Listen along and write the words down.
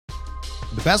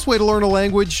The best way to learn a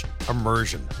language?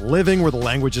 Immersion. Living where the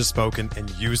language is spoken and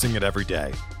using it every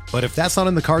day. But if that's not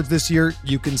in the cards this year,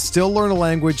 you can still learn a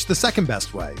language the second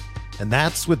best way, and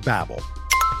that's with Babbel.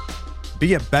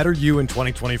 Be a better you in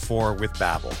 2024 with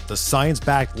Babbel, the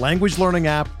science-backed language learning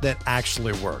app that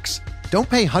actually works. Don't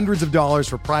pay hundreds of dollars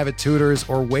for private tutors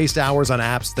or waste hours on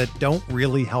apps that don't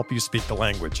really help you speak the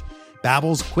language.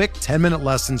 Babbel's quick 10-minute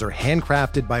lessons are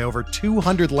handcrafted by over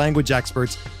 200 language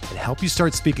experts and help you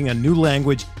start speaking a new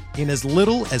language in as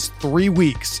little as 3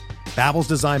 weeks. Babbel's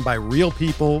designed by real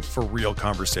people for real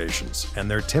conversations,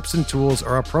 and their tips and tools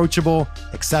are approachable,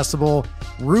 accessible,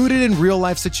 rooted in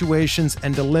real-life situations,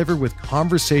 and delivered with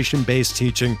conversation-based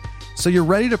teaching, so you're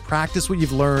ready to practice what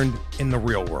you've learned in the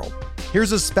real world.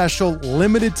 Here's a special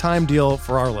limited-time deal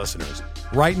for our listeners.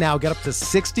 Right now, get up to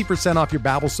 60% off your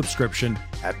Babbel subscription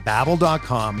at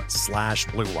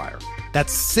babbel.com/Blue Wire.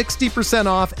 That's 60%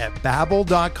 off at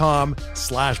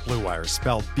babbel.com/Blue Wire,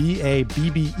 spelled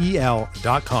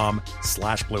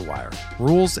BABBEL.com/Blue Wire.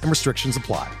 Rules and restrictions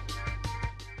apply.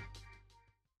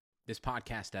 This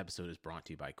podcast episode is brought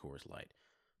to you by Coors Light.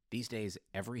 These days,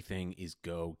 everything is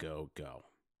go, go, go.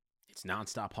 It's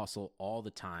nonstop hustle all the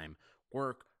time.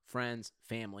 Work, friends,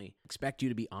 family, expect you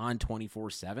to be on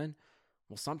 24/7.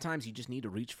 Well, sometimes you just need to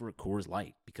reach for a Coors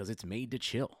Light because it's made to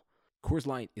chill. Coors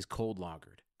Light is cold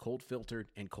lagered, cold filtered,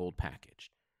 and cold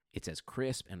packaged. It's as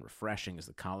crisp and refreshing as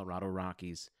the Colorado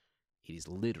Rockies. It is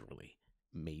literally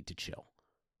made to chill.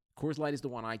 Coors Light is the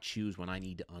one I choose when I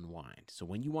need to unwind. So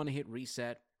when you want to hit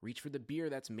reset, reach for the beer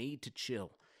that's made to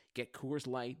chill. Get Coors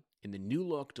Light in the new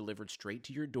look delivered straight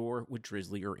to your door with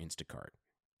Drizzly or Instacart.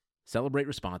 Celebrate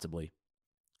responsibly.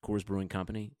 Coors Brewing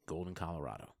Company, Golden,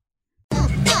 Colorado.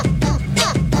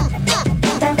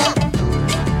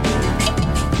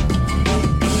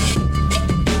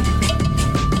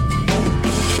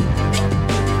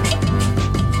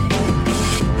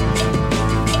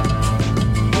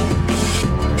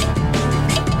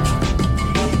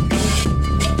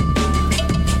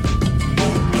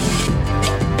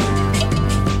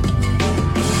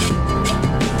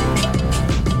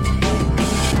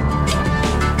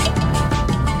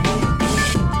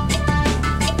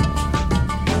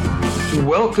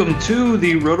 Welcome to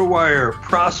the RotoWire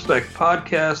Prospect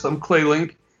Podcast. I'm Clay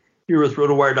Link, here with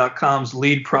RotoWire.com's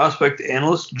lead prospect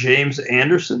analyst, James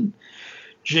Anderson.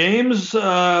 James, we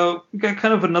got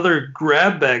kind of another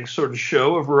grab bag sort of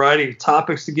show, a variety of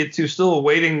topics to get to. Still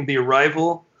awaiting the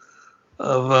arrival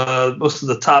of most of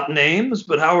the top names,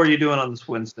 but how are you doing on this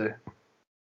Wednesday?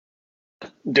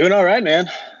 Doing all right, man.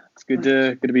 It's good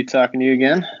to be talking to you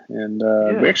again, and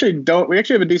we actually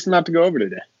have a decent amount to go over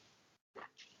today.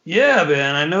 Yeah,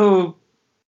 man. I know,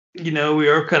 we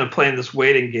are kind of playing this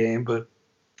waiting game, but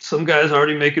some guys are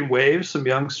already making waves, some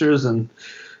youngsters, and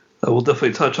we'll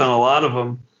definitely touch on a lot of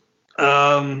them.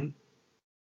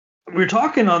 We were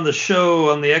talking on the show,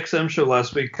 on the XM show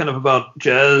last week, kind of about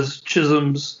Jazz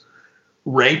Chisholm's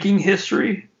ranking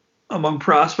history among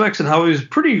prospects and how he was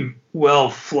pretty well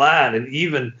flat and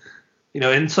even,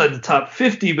 inside the top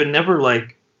 50, but never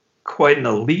like quite an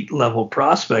elite level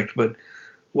prospect. But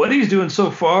what he's doing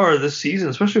so far this season,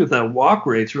 especially with that walk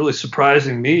rate, is really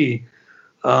surprising me.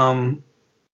 Do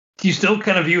you still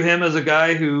kind of view him as a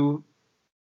guy who,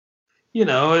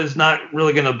 is not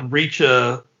really going to reach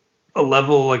a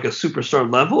level like a superstar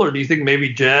level, or do you think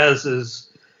maybe Jazz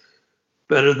is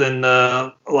better than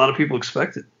a lot of people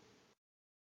expected?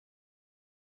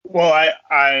 Well,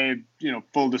 I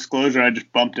full disclosure, I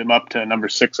just bumped him up to number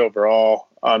 6 overall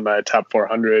on my top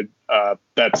 400.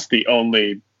 That's the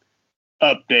only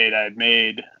update I've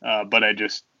made, but I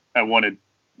wanted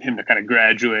him to kind of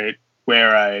graduate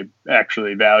where I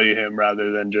actually value him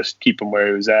rather than just keep him where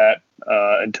he was at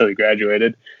until he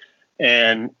graduated.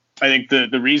 And I think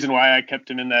the reason why I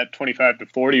kept him in that 25 to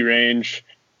 40 range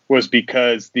was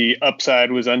because the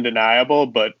upside was undeniable,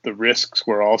 but the risks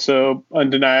were also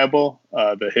undeniable.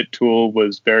 The hit tool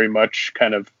was very much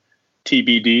kind of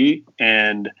TBD.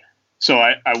 And so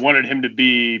I wanted him to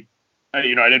be, I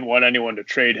didn't want anyone to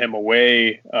trade him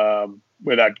away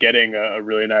without getting a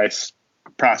really nice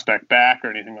prospect back or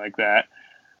anything like that.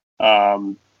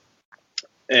 And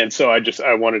so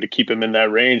I wanted to keep him in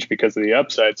that range because of the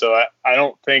upside. So I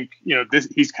don't think,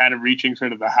 he's kind of reaching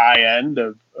sort of the high end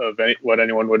of what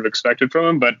anyone would have expected from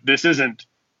him, but this isn't,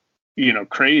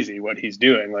 crazy what he's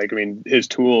doing. Like, I mean, his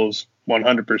tools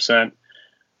 100%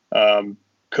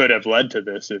 could have led to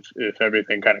this if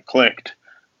everything kind of clicked.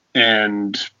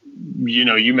 And,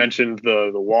 you mentioned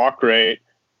the walk rate.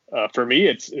 For me,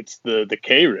 it's the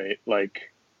K rate.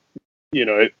 Like,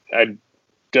 it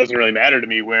doesn't really matter to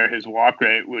me where his walk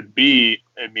rate would be.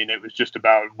 I mean, it was just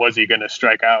about, was he going to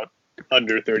strike out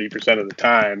under 30% of the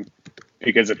time,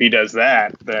 because if he does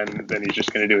that, then he's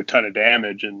just going to do a ton of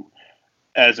damage. And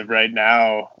as of right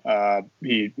now,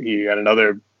 he got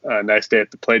another nice day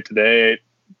at the plate today.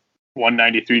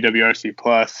 193 WRC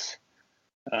plus,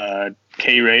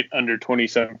 K rate under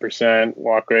 27%,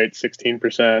 walk rate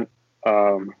 16%.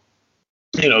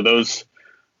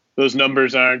 Those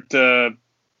numbers aren't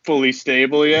fully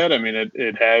stable yet. I mean,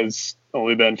 it has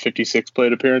only been 56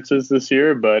 plate appearances this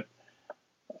year, but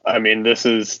I mean, this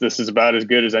is about as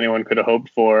good as anyone could have hoped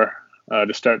for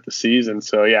to start the season.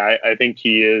 So yeah, I think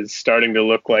he is starting to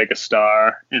look like a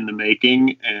star in the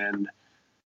making, and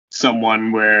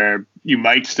someone where you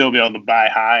might still be able to buy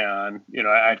high on.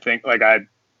 I think, like I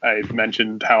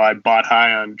mentioned how I bought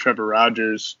high on Trevor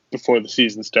Rogers before the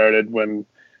season started when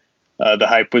the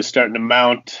hype was starting to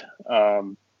mount.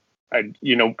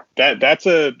 That's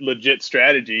a legit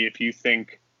strategy if you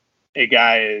think a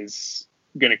guy is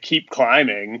going to keep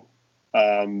climbing.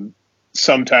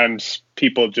 Sometimes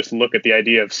people just look at the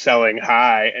idea of selling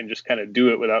high and just kind of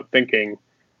do it without thinking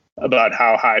about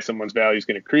how high someone's value is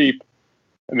going to creep.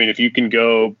 I mean, if you can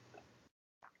go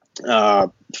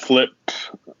flip,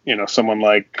 someone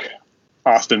like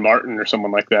Austin Martin or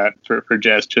someone like that for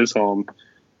Jazz Chisholm,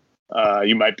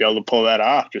 you might be able to pull that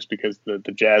off just because the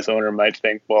Jazz owner might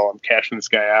think, well, I'm cashing this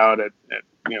guy out at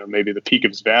maybe the peak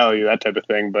of his value, that type of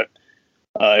thing. But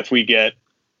if we get,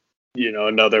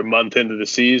 another month into the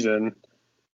season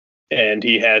and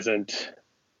he hasn't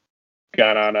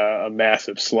gone on a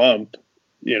massive slump,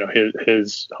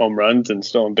 his home runs and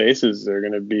stolen bases are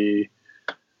going to be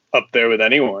up there with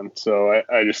anyone. So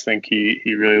I just think he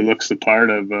really looks the part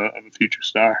of a future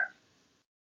star.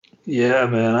 Yeah,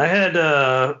 man. I had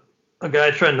a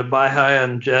guy trying to buy high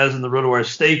on Jazz in the RotoWire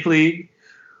Stake League.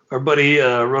 Our buddy,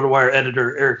 RotoWire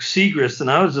editor Eric Segrist,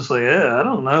 and I was just like, I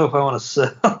don't know if I want to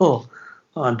sell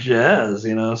on Jazz.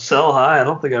 Sell high. I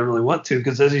don't think I really want to,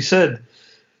 because as you said,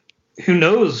 who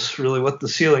knows really what the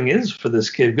ceiling is for this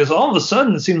kid? Because all of a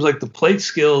sudden it seems like the plate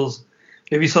skills,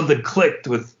 maybe something clicked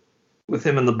with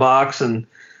him in the box, and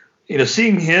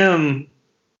seeing him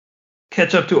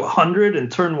catch up to 100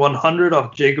 and turn 100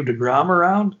 off Jacob deGrom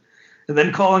around, and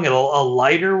then calling it a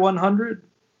lighter 100.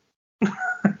 I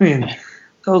mean,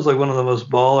 that was like one of the most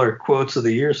baller quotes of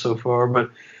the year so far. But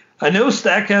I know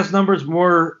StatCast numbers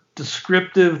more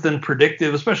descriptive than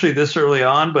predictive, especially this early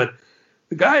on. But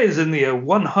the guy is in the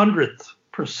 100th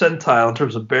percentile in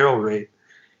terms of barrel rate.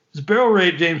 His barrel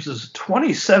rate, James, is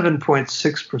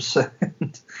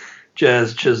 27.6%.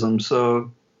 Jazz Chisholm.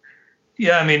 So,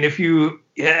 yeah, I mean, if you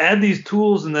add these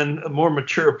tools and then a more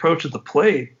mature approach at the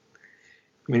plate,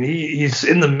 I mean, he's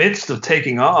in the midst of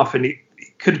taking off, and he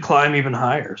could climb even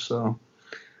higher. So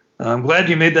I'm glad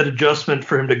you made that adjustment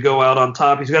for him to go out on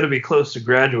top. He's got to be close to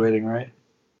graduating, right?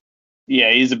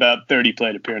 Yeah, he's about 30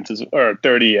 plate appearances or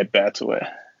 30 at-bats away.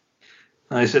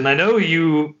 Nice. And I know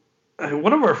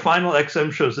one of our final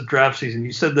XM shows at draft season,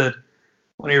 you said that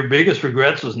one of your biggest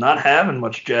regrets was not having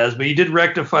much Jazz, but you did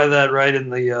rectify that, right,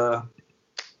 in the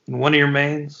in one of your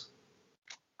mains?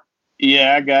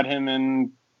 Yeah, I got him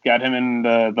in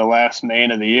the last main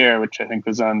of the year, which I think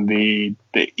was on the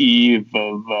eve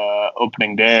of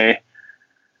opening day.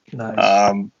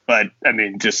 Nice. But I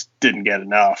mean, just didn't get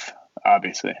enough,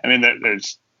 obviously. I mean,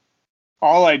 there's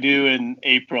all I do in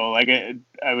April. Like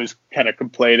I was kind of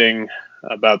complaining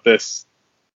about this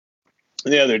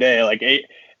the other day. Like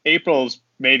April's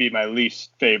maybe my least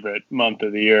favorite month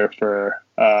of the year for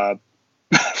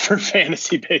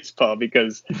fantasy baseball,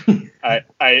 because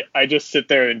I just sit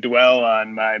there and dwell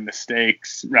on my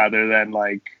mistakes rather than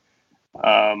like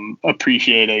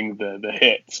appreciating the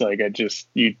hits. Like I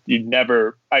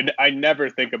never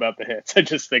think about the hits. I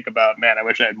just think about, man, I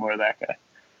wish I had more of that guy.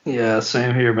 Yeah,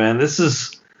 same here, man. This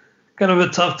is kind of a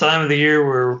tough time of the year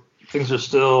where things are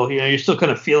still, you're still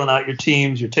kind of feeling out your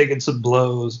teams. You're taking some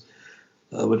blows.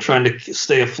 We're trying to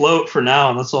stay afloat for now,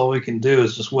 and that's all we can do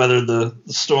is just weather the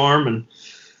storm. And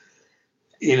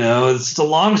it's a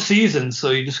long season,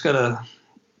 so you just gotta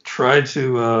try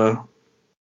to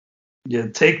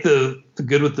take the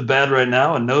good with the bad right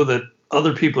now, and know that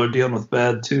other people are dealing with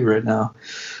bad too right now.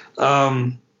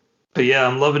 But yeah,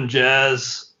 I'm loving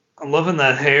Jazz. I'm loving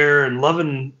that hair and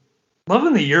loving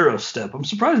the Euro step. I'm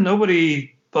surprised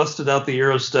nobody busted out the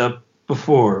Euro step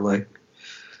before. Like,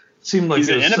 it seemed like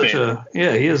he is an innovator.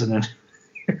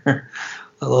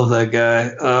 I love that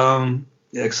guy.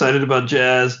 Excited about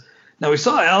Jazz. Now, we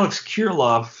saw Alex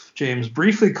Kirilloff, James,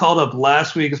 briefly called up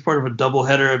last week as part of a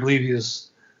doubleheader. I believe he was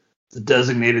the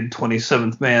designated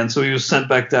 27th man, so he was sent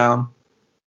back down.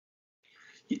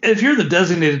 if you're the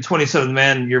designated 27th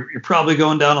man, you're probably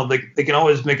going down. They can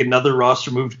always make another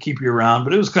roster move to keep you around,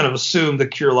 but it was kind of assumed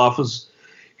that Kirilloff was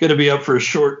going to be up for a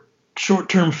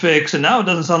short-term fix, and now it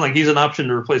doesn't sound like he's an option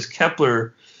to replace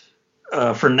Kepler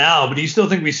for now. But do you still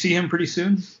think we see him pretty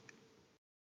soon?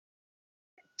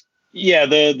 Yeah,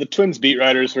 the Twins beat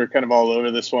writers were kind of all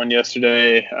over this one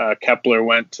yesterday. Kepler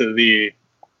went to the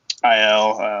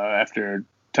IL after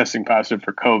testing positive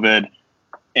for COVID,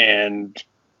 and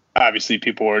obviously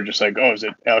people were just like, oh, is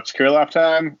it Alex Kirilloff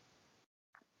time?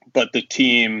 But the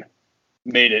team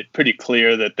made it pretty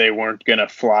clear that they weren't going to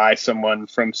fly someone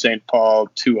from St. Paul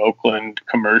to Oakland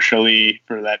commercially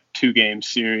for that 2-game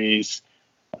series,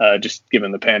 just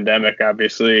given the pandemic,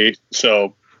 obviously.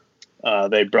 So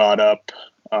they brought up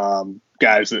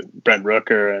guys that Brent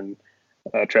Rooker and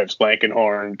Travis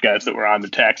Blankenhorn, guys that were on the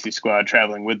taxi squad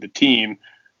traveling with the team.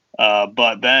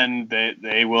 But then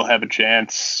they will have a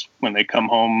chance when they come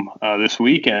home this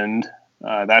weekend.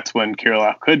 That's when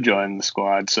Kirilloff could join the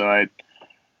squad. So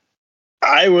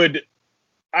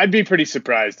I'd be pretty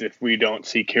surprised if we don't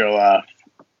see Kirilloff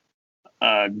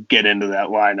get into that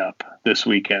lineup this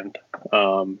weekend.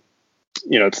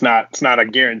 It's not a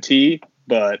guarantee,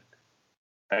 but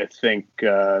I think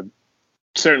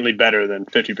certainly better than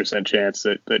 50% chance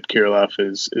that Kirilloff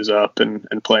is up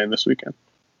and playing this weekend.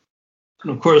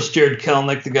 And of course, Jared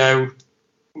Kelenic, the guy,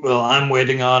 I'm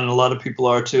waiting on, and a lot of people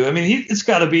are too. I mean, it's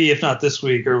got to be, if not this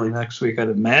week, early next week, I'd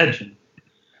imagine.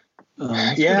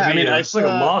 It's like a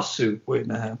lawsuit waiting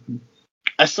to happen.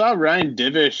 I saw Ryan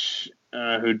Divish,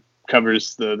 who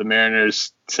covers the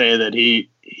Mariners, say that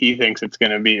he thinks it's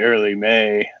going to be early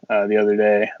May the other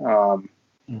day.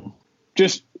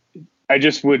 I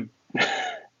just would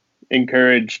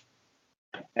encourage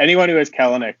anyone who has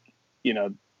Kelenic,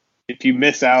 if you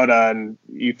miss out on,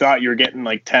 you thought you were getting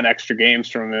like 10 extra games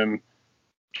from him,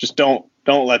 just don't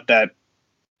let that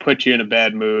put you in a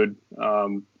bad mood.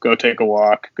 Go take a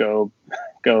walk, go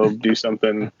do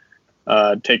something,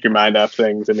 take your mind off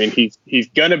things. I mean, he's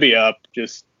going to be up.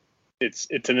 Just it's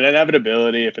an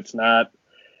inevitability. If it's not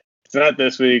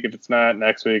this week, if it's not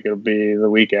next week, it'll be the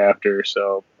week after.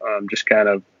 So just kind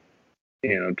of,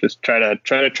 just try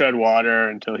to tread water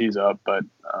until he's up. But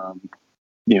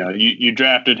you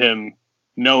drafted him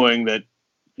knowing that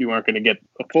you weren't going to get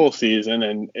a full season,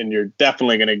 and you're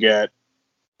definitely going to get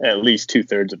at least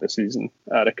 2/3 of the season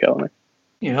out of Kelenic.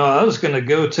 I was going to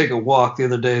go take a walk the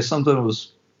other day. Something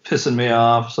was pissing me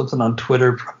off, something on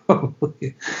Twitter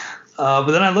probably.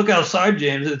 But then I look outside,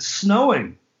 James, it's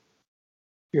snowing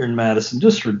here in Madison.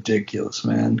 Just ridiculous,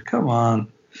 man. Come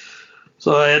on.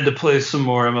 So I had to play some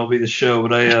more MLB The Show,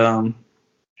 but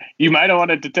you might have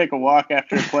wanted to take a walk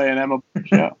after playing MLB The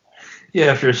Show. Yeah,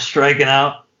 after striking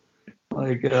out.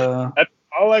 That's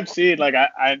all I've seen. Like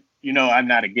I'm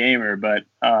not a gamer, but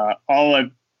all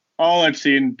I've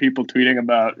seen people tweeting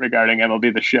about regarding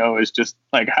MLB The Show is just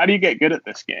like, how do you get good at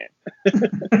this game?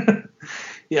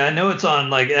 Yeah, I know it's on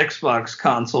like Xbox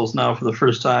consoles now for the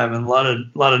first time, and a lot of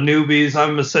newbies.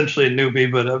 I'm essentially a newbie,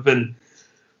 but I've been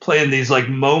playing these like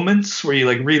moments where you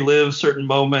like relive certain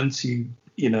moments. You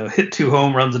hit 2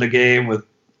 home runs in a game with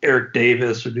Eric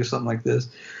Davis or do something like this.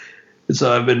 And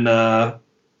so I've been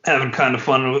having kind of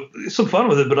fun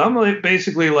with it. But I'm like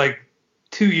basically like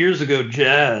 2 years ago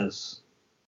Jazz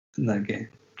in that game.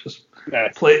 Just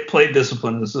play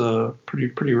discipline is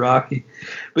pretty rocky.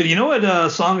 But you know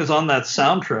what song is on that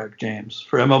soundtrack, James,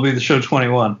 for MLB The Show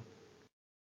 21?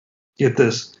 Get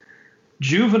this.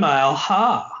 Juvenile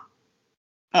Ha.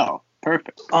 Oh,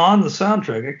 perfect. On the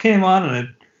soundtrack. It came on and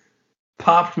it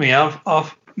popped me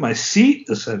off my seat,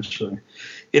 essentially.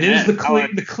 It is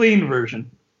the clean version.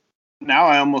 Now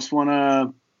I almost want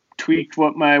to tweak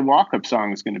what my walk-up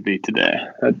song is going to be today.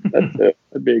 That'd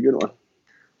be a good one.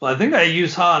 Well, I think I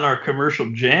use Ha on our commercial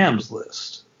jams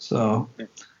list, so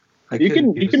you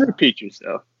can repeat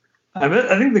yourself. I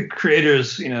think the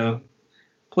creators,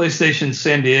 PlayStation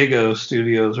San Diego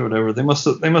Studios or whatever, they must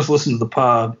listen to the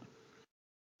pod.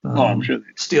 I'm sure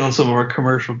stealing some of our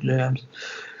commercial jams.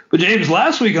 But James,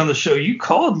 last week on the show, you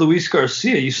called Luis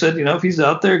Garcia. You said, if he's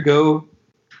out there, go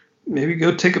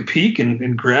take a peek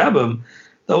and grab him.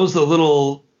 That was the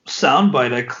little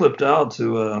soundbite I clipped out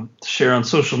to share on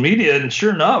social media, and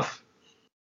sure enough,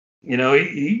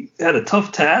 he had a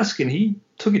tough task and he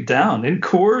took it down in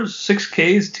Coors, 6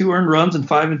 Ks, 2 earned runs, and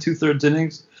 5 2/3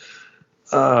 innings.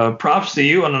 Props to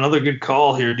you on another good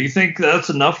call here. Do you think that's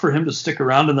enough for him to stick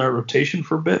around in that rotation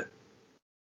for a bit?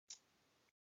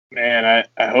 Man,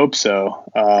 I hope so.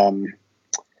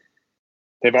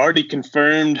 They've already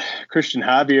confirmed Christian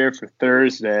Javier for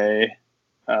Thursday,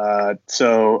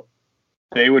 so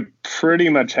they would pretty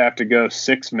much have to go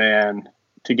 6-man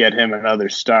to get him another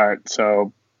start.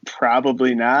 So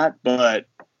probably not, but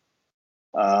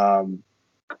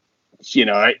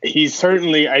he's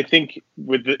certainly, I think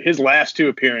with his last two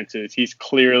appearances, he's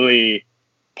clearly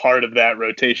part of that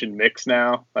rotation mix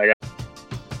now.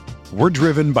 We're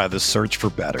driven by the search for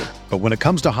better. But when it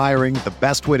comes to hiring, the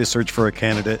best way to search for a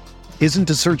candidate isn't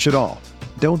to search at all.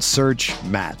 Don't search,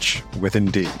 match with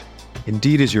Indeed.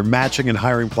 Indeed is your matching and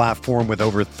hiring platform with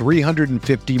over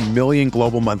 350 million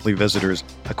global monthly visitors,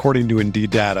 according to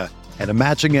Indeed data, and a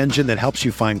matching engine that helps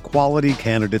you find quality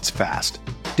candidates fast.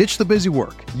 Ditch the busy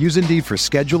work. Use Indeed for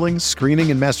scheduling,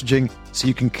 screening, and messaging so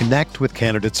you can connect with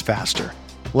candidates faster.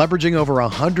 Leveraging over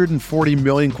 140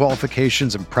 million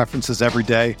qualifications and preferences every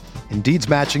day, Indeed's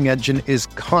matching engine is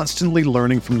constantly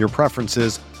learning from your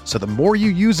preferences, so the more you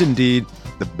use Indeed,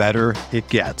 the better it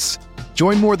gets.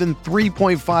 Join more than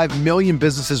 3.5 million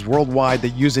businesses worldwide that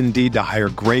use Indeed to hire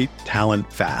great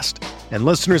talent fast. And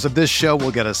listeners of this show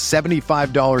will get a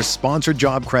 $75 sponsored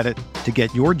job credit to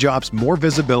get your jobs more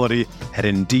visibility at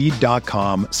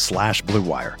Indeed.com/Blue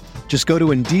Wire. Just go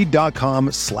to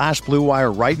Indeed.com/Blue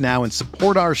Wire right now and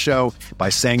support our show by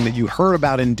saying that you heard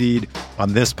about Indeed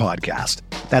on this podcast.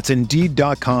 That's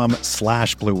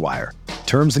Indeed.com/Blue Wire.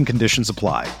 Terms and conditions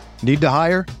apply. Need to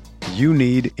hire? You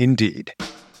need Indeed.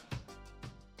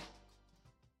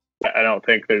 I don't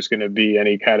think there's going to be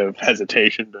any kind of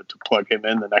hesitation to plug him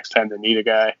in the next time they need a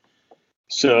guy.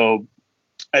 So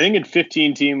I think in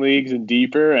 15-team leagues and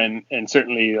deeper, and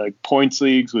certainly like points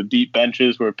leagues with deep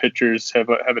benches where pitchers have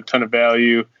a ton of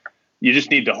value, you just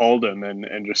need to hold him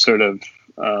and just sort of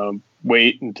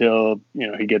wait until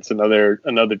he gets another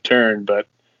turn. But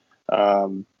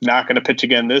not going to pitch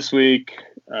again this week.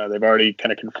 They've already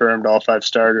kind of confirmed all 5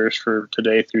 starters for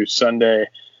today through Sunday.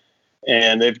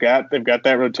 And they've got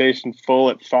that rotation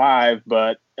full at 5,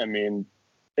 but I mean,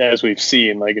 as we've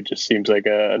seen, like it just seems like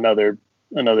another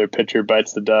pitcher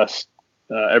bites the dust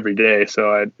every day.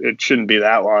 So it shouldn't be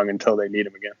that long until they need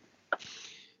him again.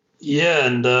 Yeah,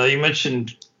 and you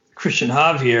mentioned Christian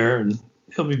Javier, and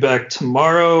he'll be back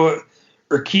tomorrow.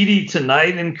 Urquidy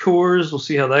tonight in Coors. We'll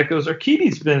see how that goes.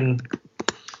 Urquidy's been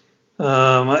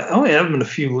I only have him in a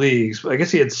few leagues, but I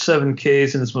guess he had 7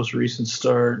 Ks in his most recent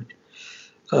start.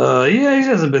 He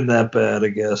hasn't been that bad, I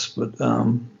guess. But,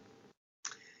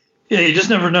 you just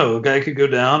never know. A guy could go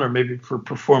down, or maybe for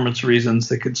performance reasons,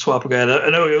 they could swap a guy. I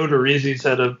know Odorizzi's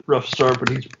had a rough start, but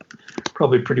he's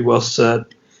probably pretty well set.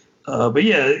 But,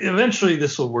 yeah, eventually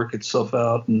this will work itself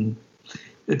out. And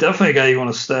it's definitely a guy you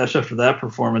want to stash after that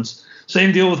performance.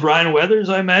 Same deal with Ryan Weathers,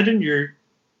 I imagine. You're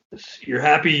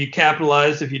happy you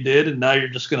capitalized if you did, and now you're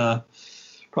just going to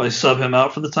probably sub him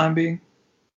out for the time being?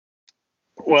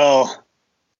 Well,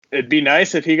 it'd be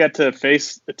nice if he got to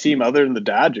face a team other than the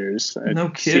Dodgers. No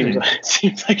kidding.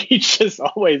 Seems like he's just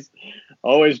always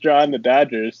drawing the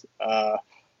Dodgers. I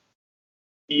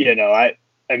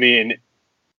mean,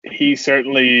 he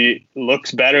certainly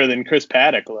looks better than Chris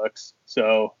Paddack looks.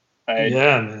 So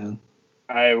man,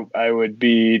 I would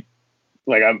be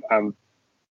like, I'm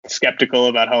skeptical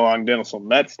about how long Dinelson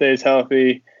Met stays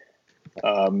healthy.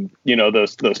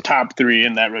 Those top 3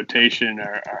 in that rotation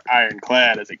are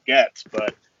ironclad as it gets,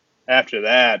 but after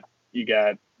that, you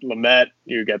got Lamet,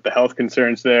 you got the health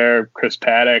concerns there. Chris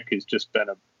Paddack has just been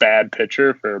a bad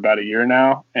pitcher for about a year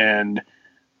now, and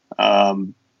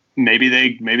maybe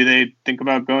they think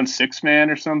about going 6-man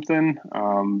or something.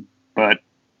 But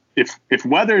if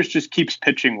Weathers just keeps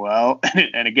pitching well,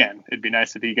 and again, it'd be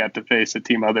nice if he got to face a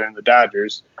team other than the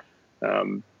Dodgers,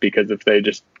 because if they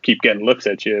just keep getting looks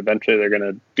at you, eventually they're going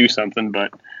to do something.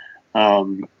 But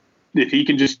if he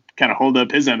can just kind of hold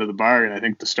up his end of the bargain, I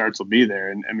think the starts will be there.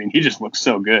 And I mean, he just looks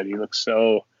so good. He looks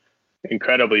so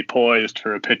incredibly poised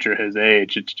for a pitcher his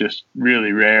age. It's just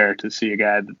really rare to see a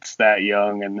guy that's that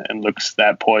young and looks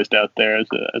that poised out there as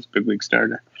a big league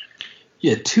starter.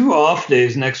 Yeah, 2 off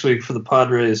days next week for the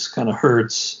Padres kind of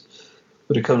hurts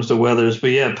when it comes to Weathers.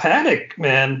 But yeah, Paddack,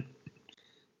 man,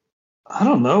 I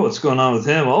don't know what's going on with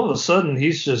him. All of a sudden,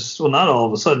 he's just, well, not all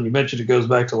of a sudden. You mentioned it goes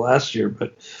back to last year,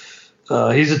 but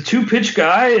he's a 2-pitch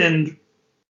guy, and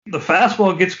the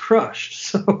fastball gets crushed.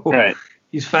 So right.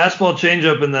 He's fastball,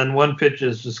 changeup, and then one pitch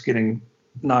is just getting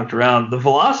knocked around. The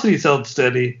velocity's held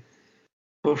steady,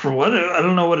 but from what I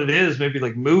don't know what it is. Maybe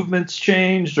like movement's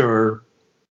changed, or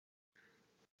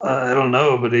I don't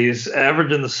know. But he's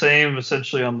averaging the same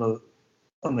essentially on the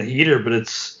heater, but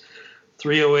it's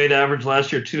 308 average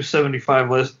last year,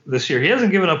 275 this year. He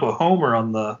hasn't given up a homer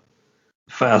on the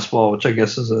fastball, which I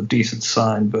guess is a decent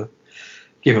sign, but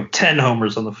gave up 10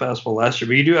 homers on the fastball last year.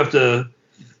 But you do have to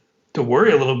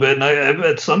worry a little bit. And I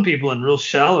bet some people in real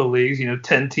shallow leagues,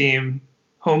 10-team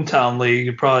hometown league,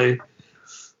 you probably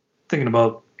thinking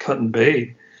about cutting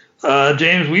bait.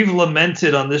 James, we've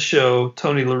lamented on this show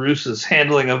Tony La Russa's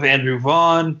handling of Andrew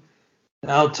Vaughn.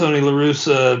 Now Tony La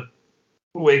Russa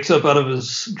wakes up out of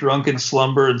his drunken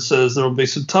slumber and says there will be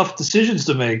some tough decisions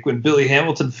to make when Billy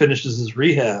Hamilton finishes his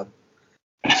rehab.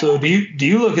 So do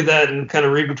you look at that and kind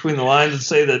of read between the lines and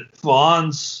say that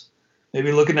Vaughn's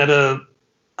maybe looking at an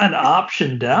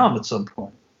option down at some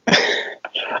point?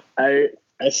 I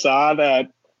saw that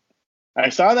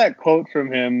quote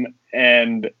from him,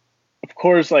 and of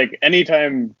course, like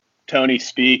anytime Tony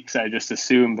speaks, I just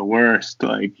assume the worst.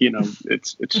 Like,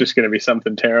 it's just going to be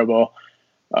something terrible.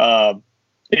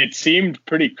 It seemed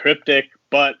pretty cryptic,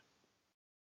 but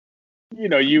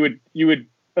you would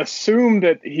assume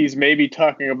that he's maybe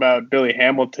talking about Billy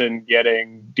Hamilton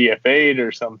getting DFA'd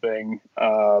or something.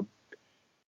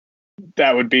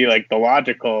 That would be like the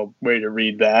logical way to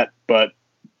read that, but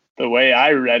the way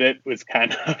I read it was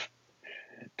kind of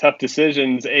tough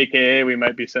decisions, aka we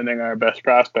might be sending our best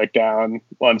prospect down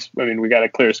once. I mean, we got a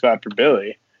clear spot for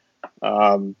Billy.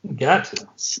 Got to.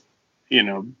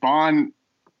 Vaughn,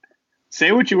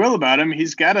 say what you will about him,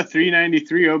 he's got a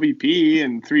 393 OBP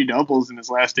and 3 doubles in his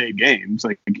last 8 games.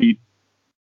 Like, he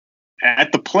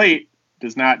at the plate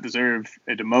does not deserve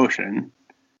a demotion.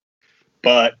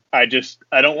 But I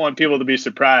don't want people to be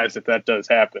surprised if that does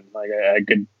happen. Like,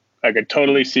 I could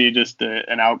totally see just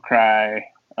an outcry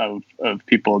of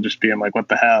people just being like, what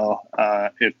the hell,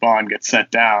 if Vaughn gets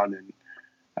set down, and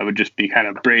I would just be kind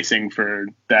of bracing for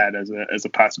that as a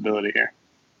possibility here.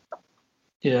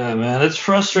 Yeah, man, it's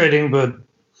frustrating, but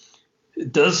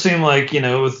it does seem like,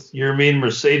 with Yermin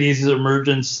Mercedes'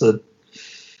 emergence, that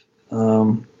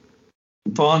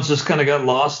Vaughn's just kind of got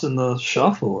lost in the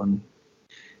shuffle, and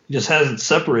he just hasn't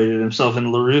separated himself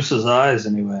in La Russa's eyes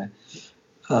anyway.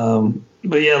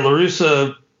 But yeah, La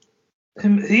Russa,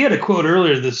 he had a quote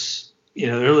earlier this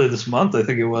month, I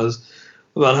think it was,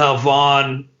 about how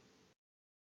Vaughn,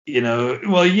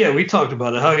 we talked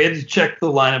about it, how he had to check the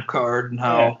lineup card and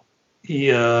how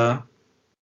he's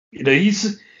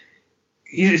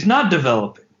not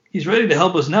developing. He's ready to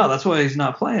help us now. That's why he's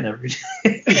not playing every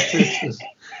day.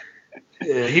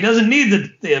 He doesn't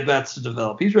need the at-bats to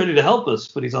develop. He's ready to help us,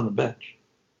 but he's on the bench.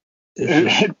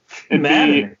 It'd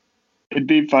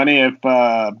be funny if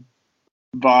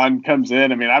Vaughn comes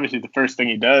in. I mean, obviously the first thing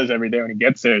he does every day when he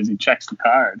gets there is he checks the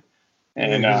card.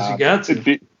 And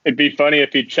it'd be funny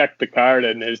if he checked the card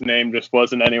and his name just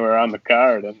wasn't anywhere on the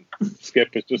card, and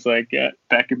Skip is just like, yeah,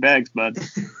 pack your bags, bud.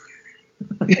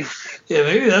 Yeah,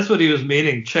 maybe that's what he was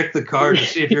meaning. Check the card to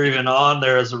see if you're even on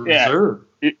there as a reserve.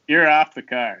 You're off the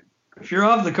card. If you're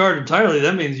off the card entirely,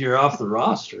 that means you're off the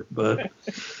roster. But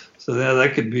so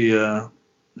that could be a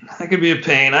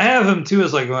pain. I have him too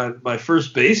as like my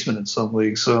first baseman in some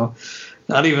leagues, so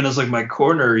not even as like my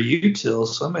corner or util.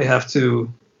 So I may have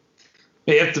to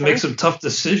make some tough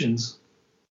decisions.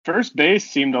 First base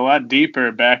seemed a lot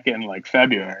deeper back in like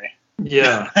February.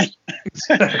 Yeah,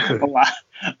 exactly.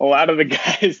 A lot of the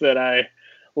guys that I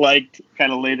liked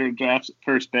kind of later drafts at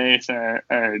first base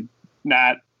are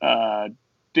not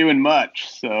doing much.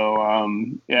 So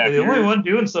the only one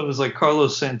doing stuff is like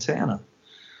Carlos Santana.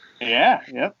 Yeah,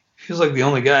 yep. He's like the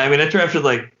only guy. I mean, I drafted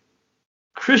like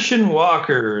Christian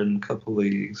Walker in a couple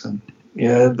leagues, and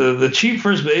the cheap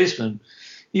first baseman,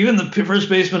 even the first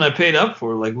baseman I paid up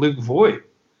for, like Luke Voigt.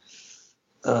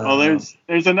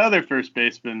 There's another first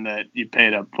baseman that you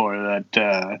paid up for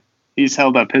that he's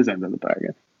held up his end of the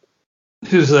bargain.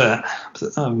 Who's that?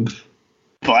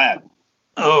 Vlad.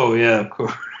 Oh yeah,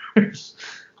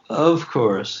 of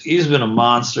course. He's been a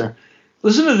monster.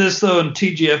 Listen to this though in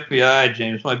TGFBI,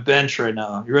 James. My bench right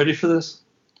now. You ready for this?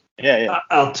 Yeah.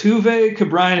 Altuve,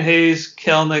 Ke'Bryan Hayes,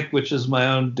 Kelenic, which is my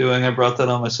own doing. I brought that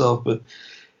on myself, but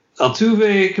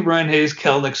Altuve, Ke'Bryan Hayes,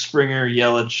 Kelenic, Springer,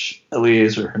 Yelich,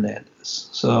 Eliezer Hernandez.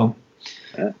 So,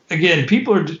 again,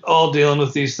 people are all dealing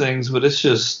with these things, but it's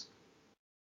just,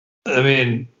 I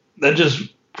mean, that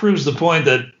just proves the point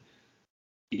that,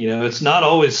 it's not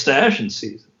always stashing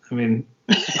season. I mean,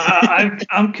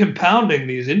 I'm compounding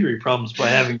these injury problems by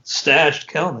having stashed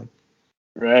Kelenic.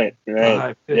 Right.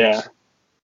 Yeah.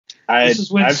 This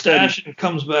is when stashing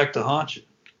comes back to haunt you.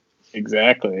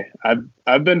 Exactly.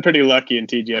 I've been pretty lucky in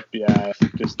TGFBI.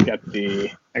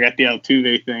 I got the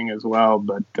Altuve thing as well,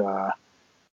 but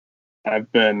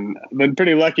I've been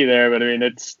pretty lucky there. But I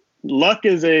mean, luck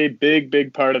is a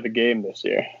big part of the game this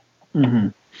year. Mm-hmm.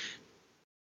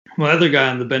 My other guy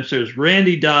on the bench there is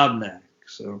Randy Dobnak.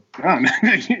 So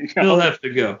he'll have to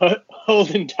go.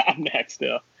 Holding Dobnak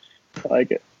still. I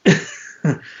like it.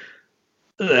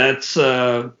 That's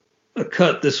a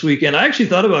cut this weekend. I actually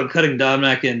thought about cutting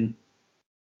Dobnak in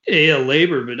AL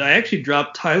Labor, but I actually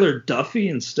dropped Tyler Duffy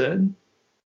instead.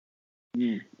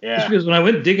 Yeah. Just because when I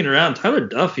went digging around, Tyler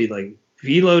Duffy, like,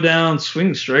 velo down,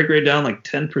 swing strike rate down like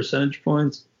 10 percentage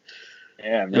points.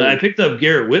 Yeah, really. And I picked up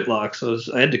Garrett Whitlock, so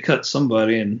I had to cut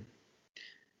somebody, and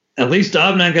at least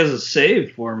Dobnak has a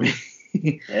save for me.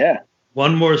 Yeah.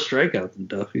 One more strikeout than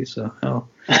Duffy, so hell.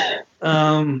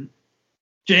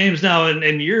 James, now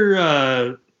in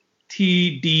your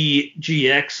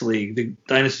TDGX league, the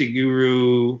Dynasty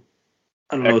Guru,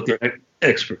 I don't know what the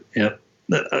expert. Yeah,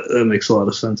 that makes a lot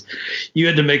of sense. You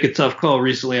had to make a tough call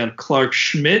recently on Clark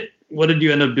Schmidt. What did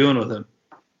you end up doing with him?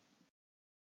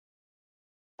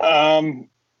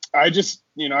 I just,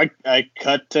 I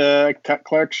cut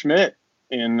Clark Schmidt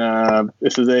in.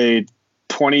 This is a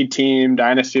 20-team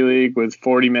Dynasty league with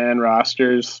 40-man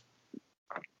rosters.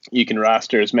 You can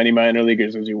roster as many minor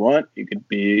leaguers as you want. You could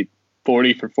be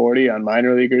 40 for 40 on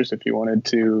minor leaguers if you wanted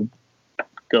to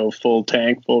go full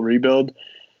tank, full rebuild.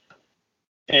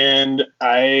 And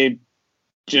I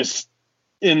just,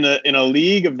 in a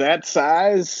league of that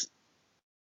size,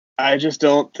 I just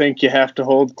don't think you have to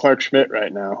hold Clark Schmidt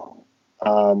right now.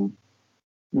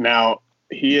 Now,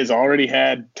 he has already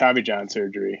had Tommy John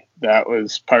surgery. That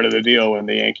was part of the deal when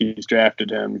the Yankees drafted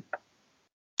him,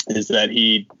 is that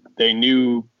they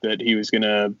knew that he was going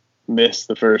to miss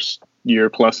the first year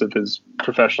plus of his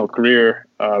professional career,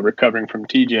 recovering from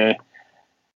TJ.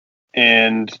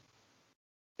 And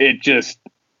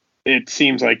it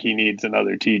seems like he needs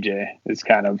another TJ is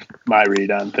kind of my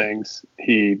read on things.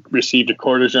 He received a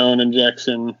cortisone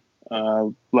injection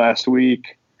last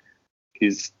week.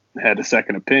 He's had a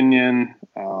second opinion.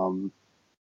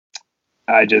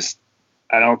 I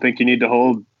don't think you need to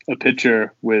hold a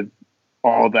pitcher with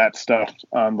all that stuff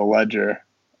on the ledger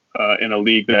in a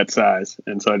league that size.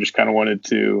 And so I just kind of wanted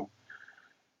to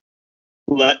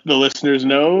let the listeners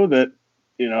know that,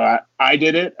 I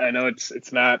did it. I know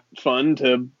it's not fun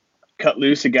to cut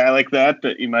loose a guy like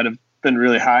that you might have been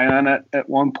really high on at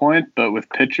one point, but with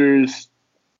pitchers,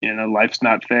 life's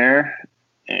not fair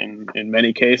in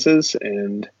many cases.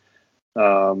 And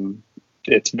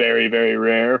it's very, very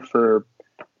rare for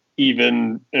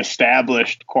even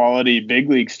established quality big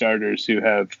league starters who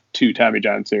have 2 Tommy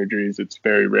John surgeries. It's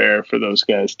very rare for those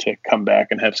guys to come back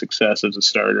and have success as a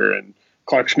starter. And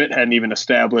Clark Schmidt hadn't even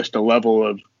established a level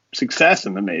of success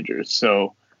in the majors.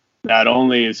 So not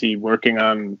only is he working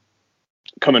on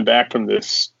coming back from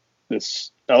this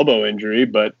elbow injury,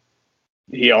 but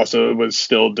he also was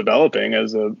still developing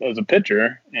as a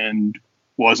pitcher and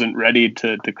wasn't ready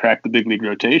to crack the big league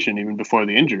rotation even before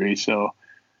the injury. So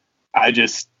I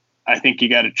think you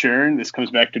got to churn. This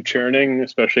comes back to churning,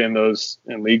 especially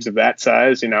in leagues of that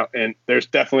size, and there's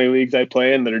definitely leagues I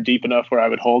play in that are deep enough where I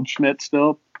would hold Schmidt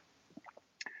still.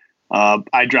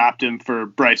 I dropped him for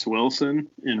Bryce Wilson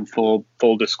in full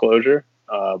disclosure.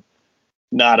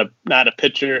 Not a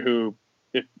pitcher who,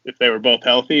 if they were both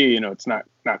healthy, it's not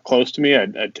close to me.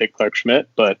 I'd take Clark Schmidt,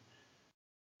 but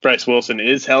Bryce Wilson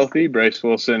is healthy. Bryce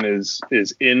Wilson is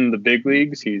in the big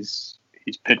leagues. He's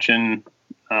pitching.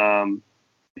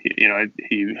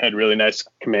 He had really nice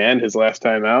command his last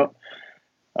time out.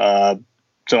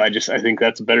 So I think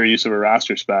that's a better use of a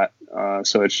roster spot.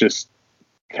 So it's just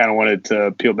kind of wanted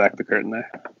to peel back the curtain there.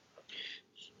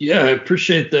 Yeah, I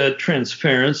appreciate that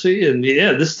transparency. And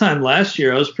yeah, this time last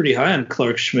year, I was pretty high on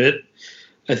Clark Schmidt.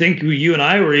 I think you and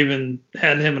I were even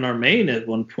had him in our main at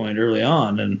one point early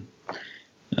on. And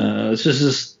it's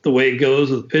just the way it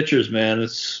goes with pitchers, man.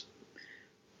 It's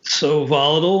so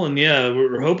volatile. And yeah,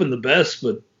 we're hoping the best,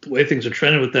 but the way things are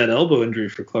trending with that elbow injury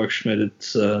for Clark Schmidt,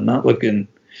 it's not looking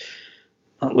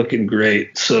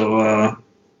great. So,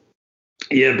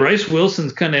 yeah, Bryce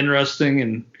Wilson's kind of interesting.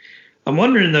 And I'm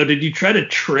wondering, though, did you try to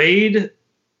trade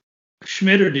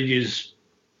Schmidt or did you just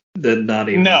not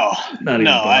even? No,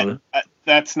 bother?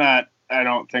 That's not. I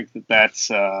don't think that's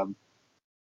not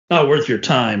worth your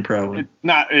time, probably.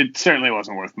 It certainly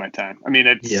wasn't worth my time. I mean,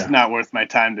 it's not worth my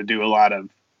time to do a lot of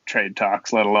trade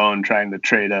talks, let alone trying to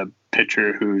trade a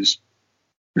pitcher who's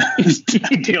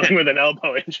dealing with an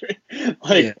elbow injury.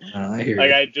 I hear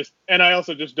you. I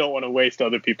also just don't want to waste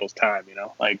other people's time,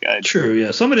 True,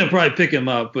 yeah. Somebody will probably pick him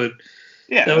up, but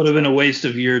that would have been a waste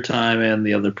of your time and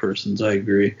the other person's. I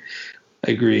agree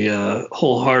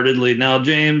wholeheartedly. Now,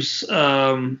 James,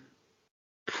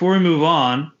 before we move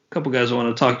on, a couple guys I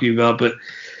want to talk to you about, but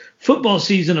football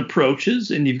season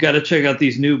approaches, and you've got to check out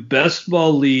these new best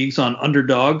ball leagues on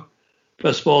Underdog.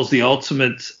 Best ball is the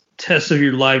ultimate test of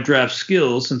your live draft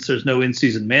skills since there's no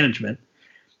in-season management.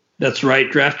 That's right.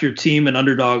 Draft your team, and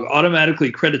Underdog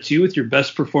automatically credits you with your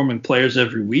best performing players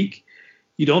every week.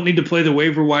 You don't need to play the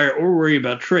waiver wire or worry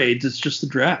about trades. It's just the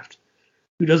draft.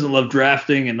 who doesn't love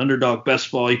drafting and Underdog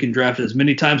Best Ball, you can draft as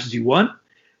many times as you want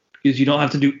because you don't have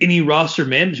to do any roster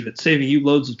management, saving you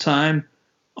loads of time.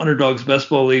 Underdog's Best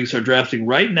Ball leagues are drafting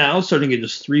right now, starting at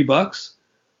just $3.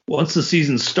 Once the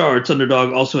season starts,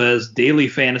 Underdog also has daily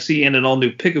fantasy and an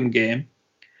all-new pick'em game.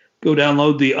 Go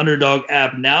download the Underdog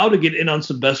app now to get in on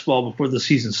some best ball before the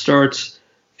season starts.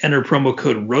 Enter promo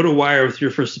code ROTOWIRE with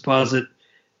your first deposit,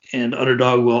 and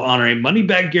Underdog will honor a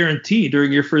money-back guarantee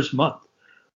during your first month.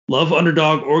 Love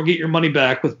Underdog or get your money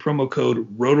back with promo code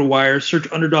ROTOWIRE.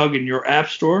 Search Underdog in your app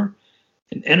store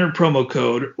and enter promo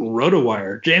code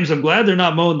ROTOWIRE. James, I'm glad they're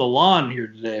not mowing the lawn here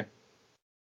today.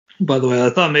 By the way, I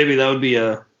thought maybe that would be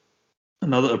a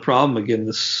problem again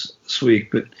this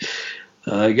week, but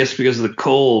I guess because of the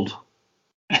cold.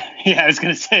 Yeah, I was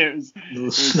going to say it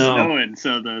was snowing,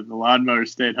 so the lawnmower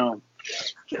stayed home.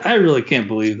 I really can't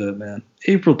believe that, man.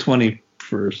 April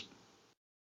 21st.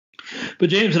 But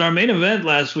James, in our main event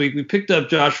last week, we picked up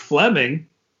Josh Fleming,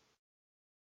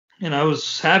 and I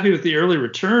was happy with the early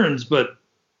returns, but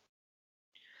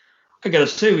I got to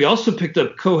say, we also picked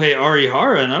up Kohei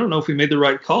Arihara, and I don't know if we made the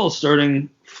right call starting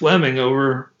Fleming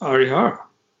over Arihara.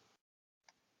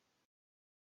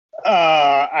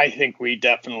 I think we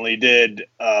definitely did,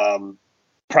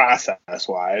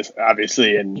 process-wise.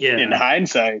 Obviously, in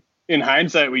hindsight,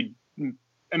 we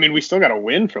still got a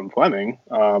win from Fleming.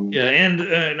 And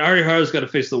Arihara's got to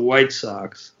face the White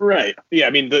Sox. Right. Yeah, I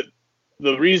mean,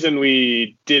 the reason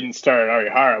we didn't start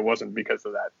Arihara wasn't because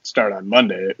of that start on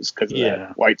Monday. It was because of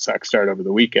that White Sox start over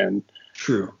the weekend.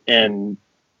 True. And,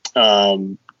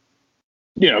 good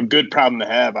problem to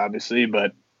have, obviously,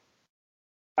 but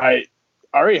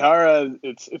Arihara,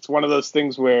 it's one of those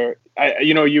things where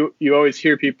you always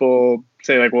hear people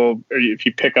say like, well, if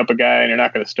you pick up a guy and you're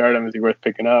not going to start him, is he worth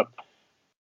picking up?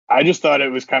 I just thought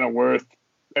it was kind of worth.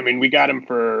 I mean, we got him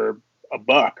for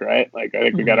 $1, right? Like I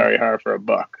think we got Arihara for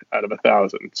 $1 out of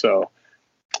 1,000. So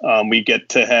we get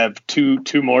to have two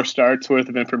more starts worth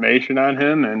of information on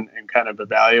him and kind of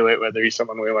evaluate whether he's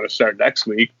someone we want to start next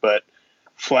week. But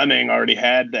Fleming already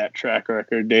had that track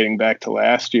record dating back to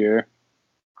last year.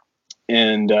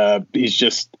 And he's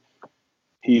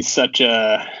such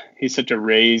a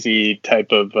Raisy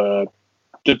type of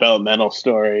developmental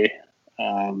story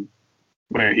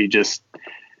where he just,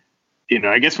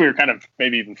 I guess we were kind of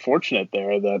maybe even fortunate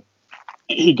there that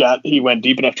he went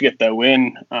deep enough to get that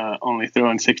win, only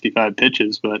throwing 65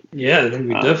 pitches. But yeah, I think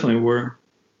we definitely were.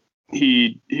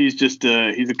 He's just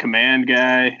he's a command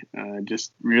guy,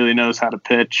 just really knows how to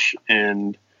pitch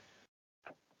and.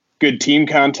 Good team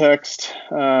context,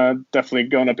 definitely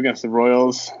going up against the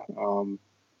Royals, and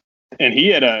he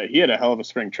had a hell of a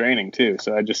spring training too.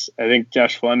 So I think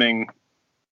Josh Fleming,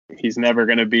 he's never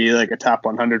going to be like a top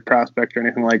 100 prospect or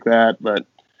anything like that, but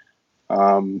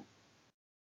I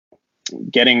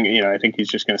think he's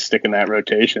just going to stick in that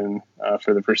rotation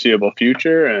for the foreseeable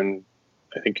future, and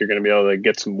I think you're going to be able to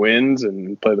get some wins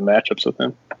and play the matchups with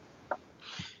him.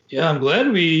 Yeah, I'm glad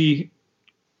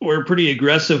we're pretty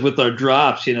aggressive with our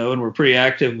drops, and we're pretty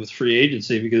active with free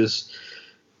agency because,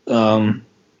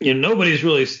 nobody's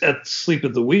really asleep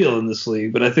at the wheel in this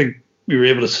league. But I think we were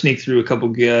able to sneak through a couple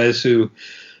guys who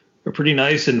are pretty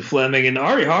nice in Fleming and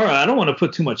Arihara. I don't want to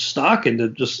put too much stock into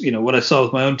just, what I saw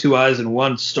with my own 2 eyes in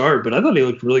one start, but I thought he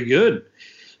looked really good.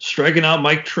 Striking out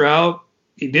Mike Trout.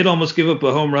 He did almost give up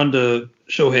a home run to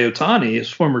Shohei Ohtani,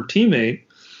 his former teammate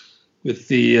with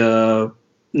the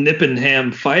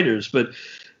Nippenham Fighters, but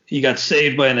he got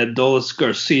saved by an Adolis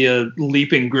Garcia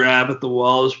leaping grab at the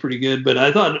wall. It was pretty good. But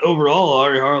I thought overall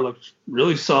Arihara looked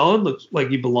really solid, looked like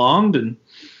he belonged. And,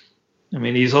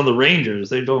 he's on the Rangers.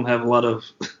 They don't have a lot of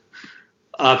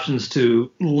options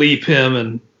to leap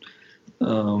him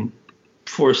and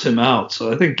force him out.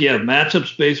 So I think,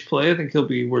 matchups-based play, I think he'll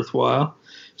be worthwhile,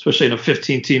 especially in a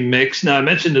 15-team mix. Now, I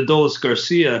mentioned Adolis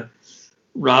Garcia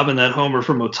robbing that homer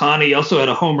from Ohtani. He also had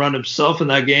a home run himself in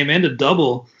that game and a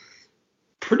double.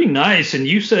 Pretty nice. And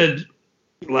you said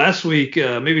last week,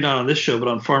 maybe not on this show, but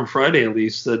on Farm Friday at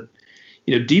least, that,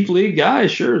 deep league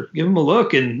guys, sure, give him a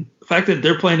look. And the fact that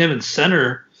they're playing him in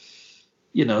center,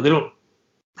 they don't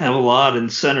have a lot in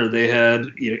center. They had,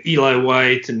 Eli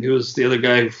White, and who was the other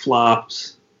guy who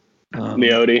flopped?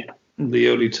 Leody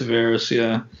Taveras,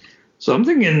 yeah. So I'm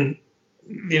thinking,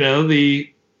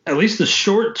 at least the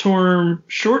short-term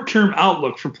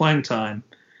outlook for playing time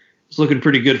is looking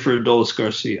pretty good for Adolis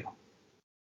Garcia.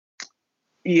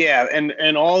 Yeah,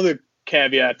 and all the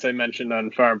caveats I mentioned on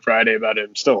Farm Friday about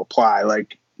him still apply.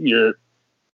 Like you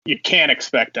can't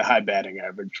expect a high batting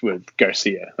average with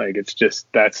Garcia. Like it's just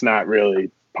that's not really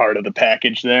part of the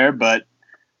package there. But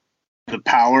the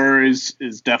power is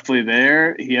definitely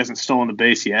there. He hasn't stolen the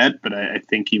base yet, but I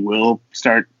think he will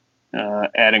start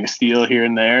adding a steal here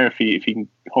and there if he can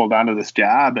hold on to this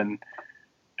job. And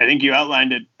I think you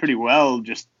outlined it pretty well,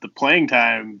 just the playing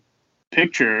time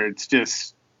picture. It's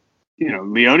just,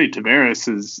 Leody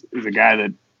Taveras is a guy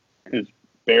that is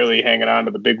barely hanging on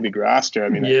to the big league roster. I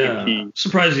mean, I think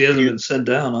surprised he hasn't been sent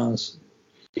down, honestly.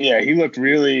 Yeah, he looked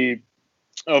really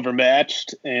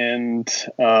overmatched, and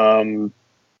Eli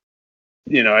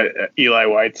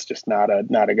White's just not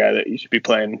a guy that you should be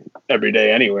playing every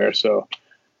day anywhere. So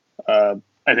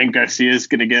I think Garcia is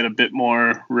going to get a bit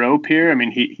more rope here. I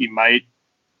mean, he might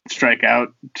strike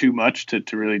out too much to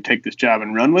really take this job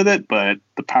and run with it, but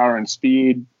the power and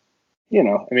speed, in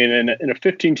a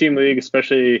 15-team league,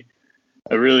 especially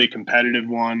a really competitive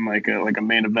one like a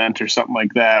main event or something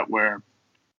like that, where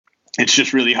it's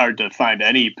just really hard to find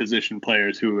any position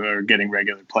players who are getting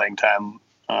regular playing time.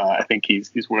 I think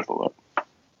he's worth a look.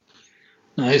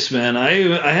 Nice, man.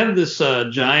 I have this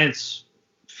Giants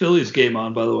Phillies game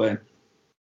on, by the way.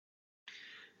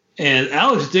 And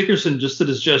Alex Dickerson just did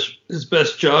his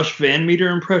best Josh Van Meter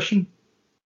impression.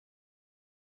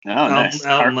 Oh, nice.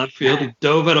 Out in left field. He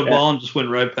dove at a ball and just went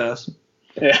right past him.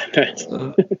 Yeah, nice.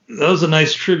 That was a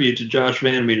nice tribute to Josh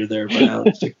Van Meter there by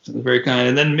Alex Dickerson. Very kind.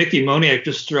 And then Mickey Moniak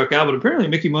just struck out, but apparently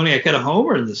Mickey Moniak had a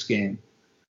homer in this game.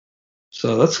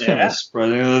 So that's kind of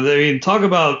surprising. I mean, talk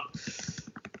about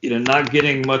not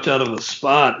getting much out of a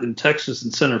spot in Texas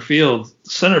in center field. The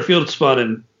center field spot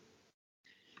in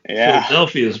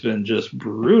Philadelphia has been just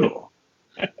brutal.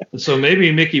 And so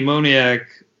maybe Mickey Moniak,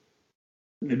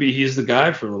 maybe he's the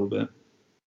guy for a little bit.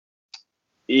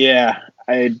 Yeah,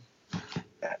 I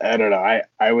don't know.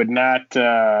 I would not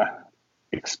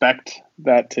expect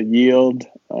that to yield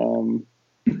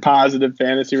positive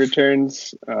fantasy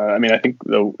returns. I mean, I think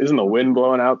isn't the wind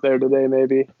blowing out there today?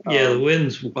 Maybe. Yeah, the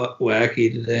wind's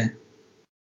wacky today.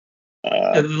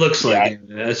 It looks like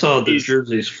it. I saw the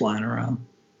jerseys flying around.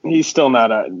 He's still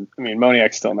not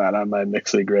Moniak's still not on my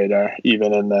mixed league radar,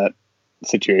 even in that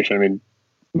situation. I mean,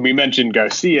 we mentioned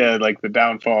Garcia, like the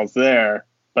downfalls there,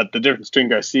 but the difference between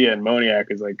Garcia and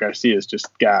Moniak is like Garcia's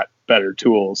just got better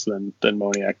tools than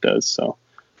Moniak does. So.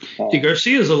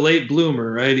 Garcia's a late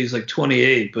bloomer, right? He's like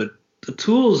 28, but the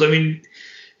tools, I mean,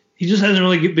 he just hasn't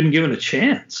really been given a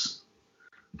chance.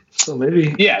 So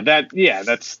maybe.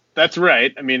 That's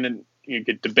right. I mean, and you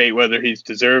could debate whether he's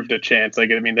deserved a chance.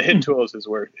 Like, I mean, the hit tool is his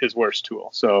worst tool.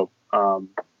 So, I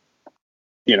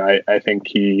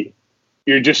think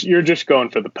you're just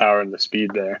going for the power and the speed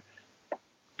there.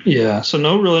 Yeah. So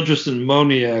no real interest in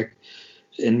Moniak.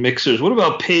 In mixers. What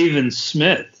about Pavin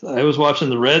Smith? I was watching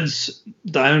the Reds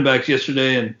Diamondbacks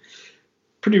yesterday, and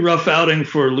pretty rough outing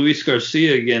for Luis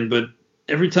Garcia again, but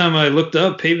every time I looked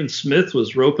up, Pavin Smith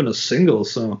was roping a single,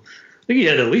 so I think he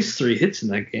had at least 3 hits in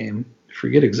that game. I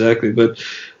forget exactly, but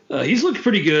he's looked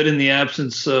pretty good in the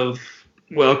absence of,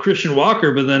 Christian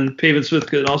Walker, but then Pavin Smith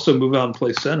could also move out and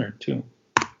play center too.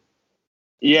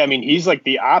 Yeah, I mean, he's like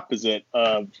the opposite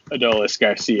of Adolis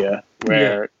Garcia,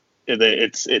 where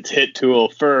it's hit tool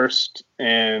first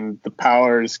and the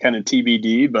power is kind of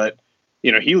TBD, but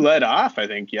he led off, I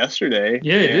think, yesterday.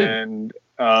 Yeah, he did. And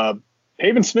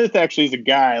Pavin Smith actually is a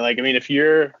guy, like, I mean, if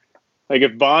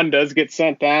Vaughn does get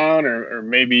sent down, or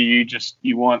maybe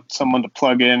you want someone to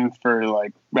plug in for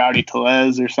like Rowdy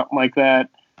Tellez or something like that,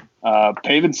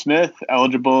 Pavin Smith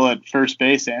eligible at first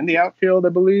base and the outfield, I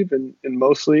believe, in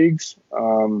most leagues.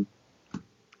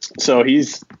 So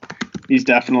he's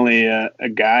definitely a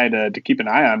guy to keep an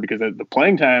eye on, because the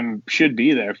playing time should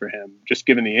be there for him, just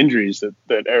given the injuries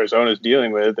that Arizona is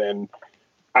dealing with. And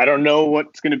I don't know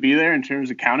what's going to be there in terms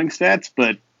of counting stats,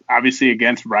 but obviously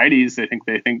against righties,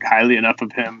 they think highly enough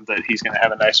of him that he's going to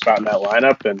have a nice spot in that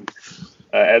lineup. And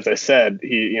as I said,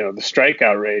 the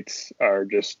strikeout rates are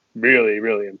just really,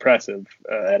 really impressive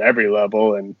at every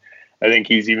level. And I think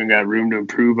he's even got room to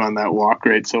improve on that walk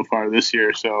rate so far this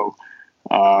year. So,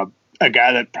 a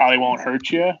guy that probably won't hurt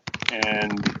you,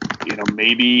 and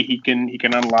maybe he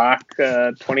can unlock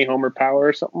 20 homer power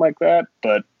or something like that.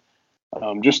 But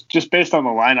just based on the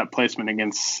lineup placement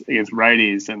against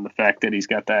righties and the fact that he's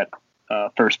got that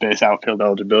first base outfield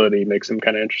eligibility makes him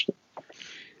kind of interesting.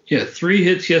 Yeah, 3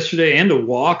 hits yesterday and a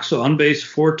walk, so on base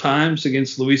 4 times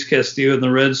against Luis Castillo, and the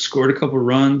Reds scored a couple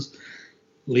runs,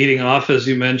 leading off as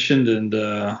you mentioned, and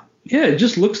it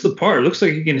just looks the part. It looks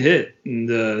like he can hit, and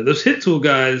those hit tool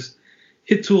guys.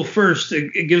 Hit tool first,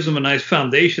 it gives them a nice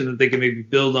foundation that they can maybe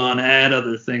build on, add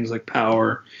other things like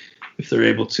power if they're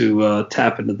able to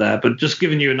tap into that. But just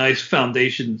giving you a nice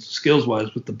foundation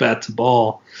skills-wise with the bat to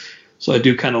ball. So I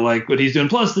do kind of like what he's doing.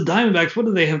 Plus, the Diamondbacks, what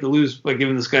do they have to lose by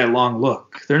giving this guy a long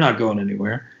look? They're not going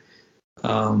anywhere.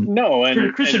 No,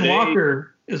 and Christian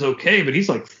Walker is okay, but he's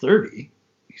like 30.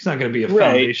 He's not going to be a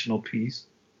foundational piece.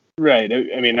 Right.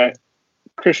 I mean,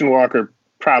 Christian Walker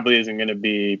probably isn't going to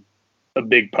be a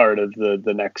big part of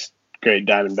the next great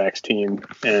Diamondbacks team.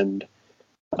 And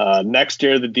next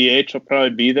year, the DH will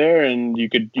probably be there, and you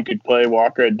could play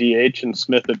Walker at DH and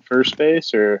Smith at first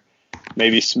base, or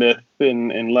maybe Smith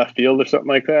in left field or something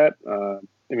like that.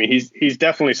 I mean, he's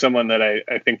definitely someone that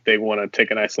I think they want to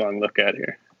take a nice long look at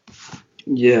here.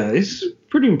 Yeah, he's a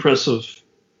pretty impressive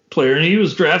player, and he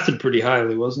was drafted pretty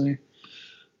highly, wasn't he?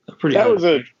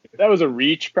 That was a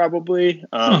reach probably,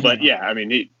 but yeah, I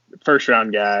mean, first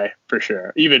round guy for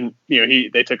sure. Even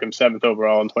they took him 7th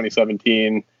overall in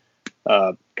 2017.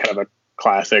 Kind of a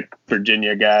classic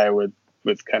Virginia guy with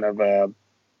kind of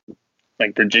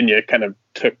like Virginia kind of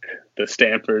took the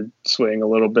Stanford swing a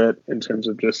little bit in terms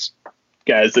of just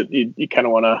guys that you kind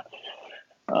of want to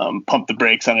pump the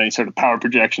brakes on any sort of power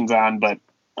projections on, but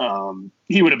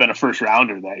he would have been a first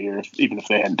rounder that year, even if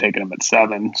they hadn't taken him at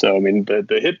 7. So, I mean,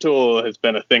 the hit tool has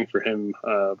been a thing for him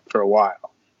for a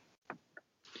while.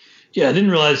 Yeah, I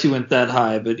didn't realize he went that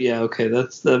high, but yeah, okay,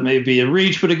 that may be a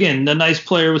reach. But again, a nice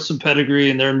player with some pedigree,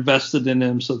 and they're invested in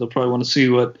him, so they'll probably want to see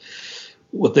what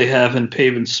they have in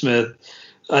Pavin Smith.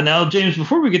 Now, James,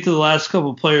 before we get to the last couple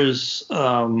of players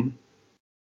on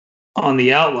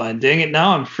the outline, dang it,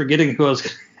 now I'm forgetting who I was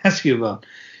going to ask you about.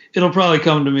 It'll probably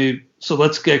come to me. So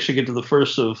let's actually get to the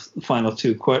first of the final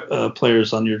 2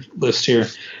 players on your list here.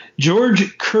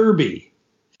 George Kirby.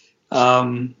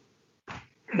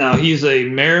 Now, he's a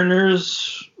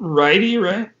Mariners righty,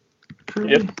 right?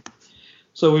 Kirby? Yep.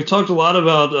 So we've talked a lot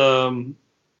about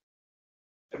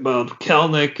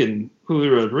Kelenic and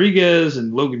Julio Rodriguez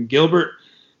and Logan Gilbert,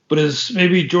 but is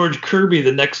maybe George Kirby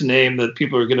the next name that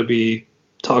people are going to be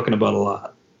talking about a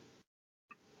lot?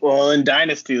 Well, in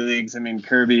dynasty leagues, I mean,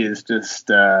 Kirby is just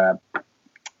the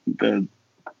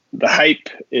hype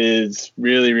is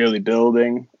really, really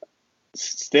building.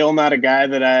 Still not a guy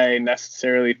that I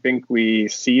necessarily think we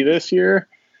see this year,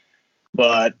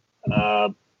 but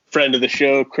friend of the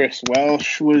show, Chris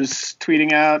Welsh, was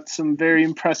tweeting out some very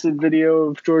impressive video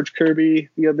of George Kirby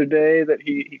the other day that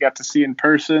he got to see in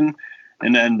person.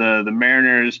 And then the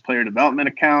Mariners player development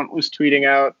account was tweeting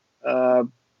out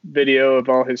video of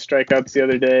all his strikeouts the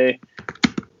other day.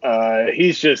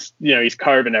 He's just, he's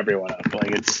carving everyone up.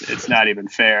 Like it's not even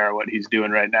fair what he's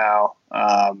doing right now.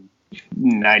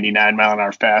 99 mile an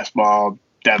hour fastball,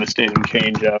 devastating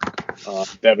changeup,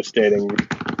 devastating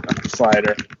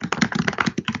slider.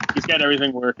 He's got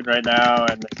everything working right now,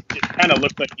 and it kind of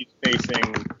looks like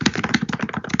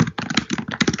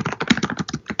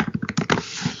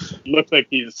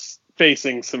he's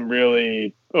facing some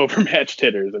really overmatched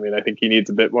hitters. I mean, I think he needs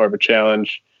a bit more of a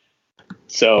challenge.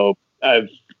 So I've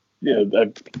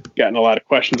gotten a lot of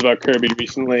questions about Kirby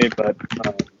recently, but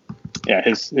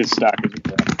his stock is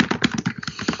good.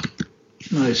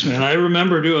 Nice, man. I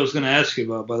remembered who I was going to ask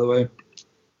you about, by the way,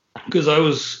 because I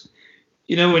was,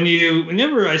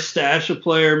 whenever I stash a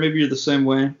player, maybe you're the same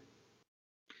way.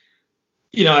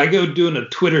 I go doing a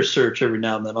Twitter search every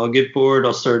now and then. I'll get bored.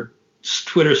 I'll start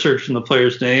Twitter searching the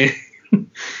player's name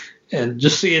and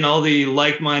just seeing all the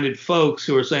like-minded folks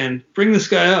who are saying, bring this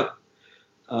guy up.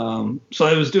 So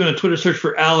I was doing a Twitter search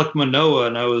for Alek Manoah,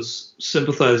 and I was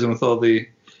sympathizing with all the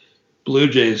Blue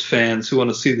Jays fans who want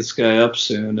to see this guy up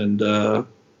soon. And, I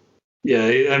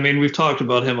mean, we've talked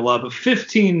about him a lot, but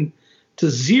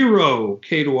 15-0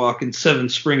 K to walk in 7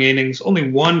 spring innings,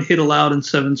 only 1 hit allowed in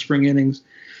 7 spring innings.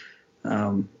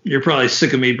 You're probably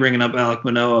sick of me bringing up Alek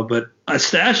Manoah, but I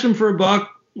stashed him for $1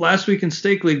 last week in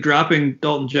Stake League, dropping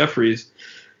Dalton Jeffries.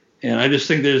 And I just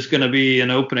think there's going to be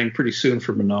an opening pretty soon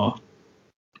for Manoah.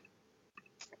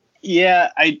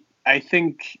 Yeah, I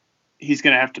think he's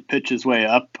going to have to pitch his way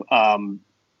up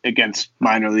against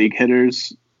minor league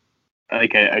hitters.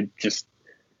 Like I just,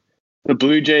 the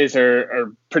Blue Jays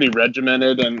are pretty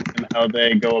regimented in how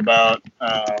they go about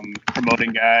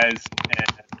promoting guys, and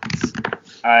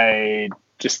I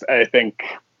think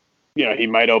he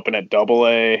might open at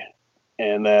AA,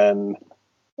 and then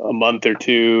a month or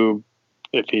two,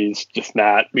 if he's just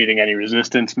not meeting any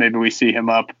resistance, maybe we see him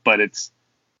up. But it's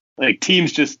like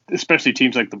especially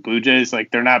teams like the Blue Jays, like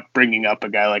they're not bringing up a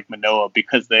guy like Manoah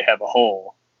because they have a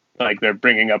hole. Like they're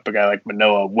bringing up a guy like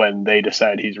Manoah when they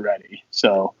decide he's ready.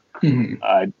 So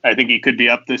I think he could be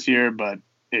up this year, but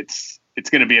it's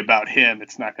going to be about him.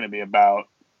 It's not going to be about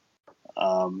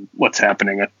what's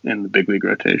happening in the big league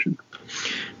rotation.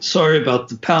 Sorry about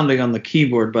the pounding on the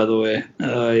keyboard, by the way.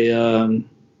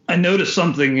 I noticed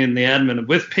something in the admin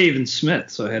with Pavin Smith,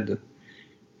 so I had to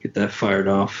get that fired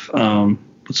off.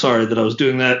 But sorry that I was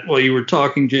doing that while you were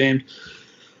talking, James.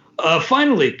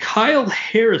 Finally, Kyle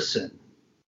Harrison.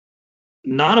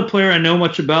 Not a player I know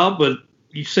much about, but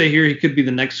you say here he could be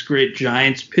the next great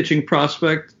Giants pitching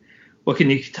prospect. What can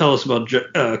you tell us about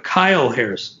Kyle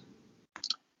Harrison?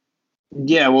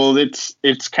 Yeah, well,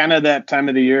 it's kind of that time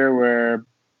of the year where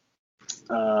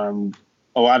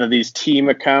a lot of these team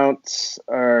accounts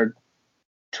are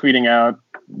tweeting out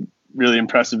really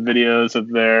impressive videos of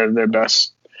their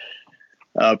best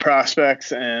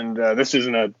prospects, and this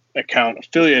isn't an account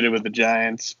affiliated with the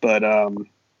Giants, but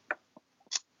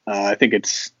I think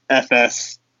it's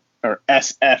FS or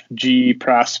SFG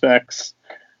Prospects.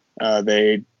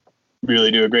 They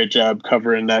really do a great job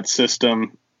covering that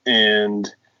system, and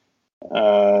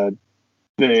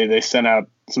they sent out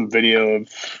some video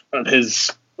of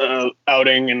his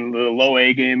outing in the low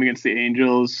A game against the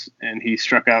Angels, and he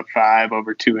struck out 5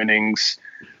 over 2 innings.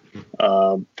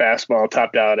 Fastball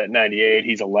topped out at 98.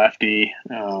 He's a lefty,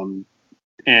 and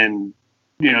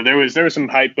there was some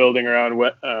hype building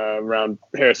around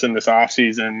Harrison this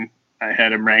offseason. I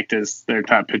had him ranked as their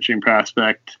top pitching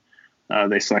prospect.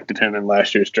 They selected him in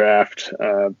last year's draft.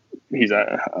 He's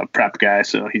a prep guy,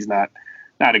 so he's not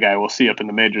a guy we'll see up in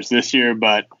the majors this year,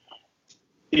 but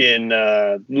in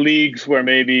leagues where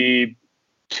maybe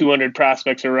 200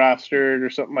 prospects are rostered or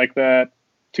something like that,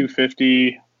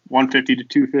 150 to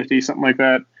 250, something like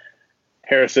that,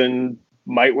 Harrison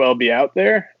might well be out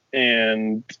there.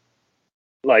 And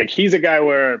like, he's a guy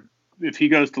where if he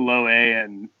goes to low A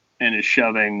and is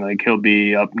shoving, like, he'll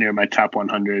be up near my top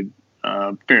 100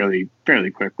 fairly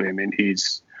quickly. I mean,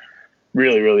 he's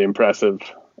really, really impressive.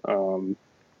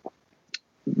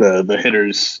 The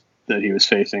hitters that he was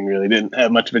facing really didn't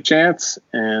have much of a chance,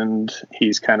 and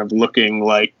he's kind of looking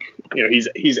like,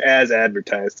 he's as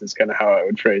advertised, is kind of how I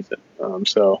would phrase it.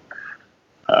 So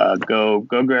go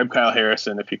grab Kyle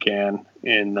Harrison if you can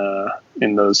in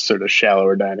those sort of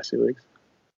shallower dynasty leagues.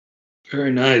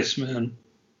 Very nice, man.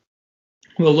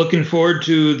 Well, looking forward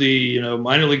to the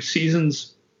minor league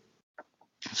seasons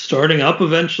starting up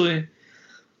eventually.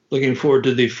 Looking forward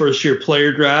to the first year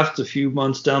player draft a few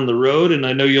months down the road, and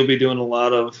I know you'll be doing a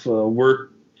lot of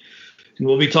work, and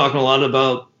we'll be talking a lot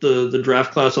about the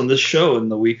draft class on this show in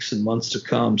the weeks and months to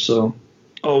come. So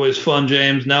always fun,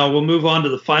 James. Now we'll move on to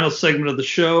the final segment of the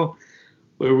show,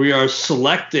 where we are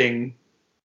selecting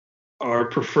our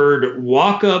preferred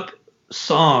walk-up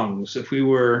songs. If we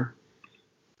were,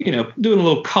 doing a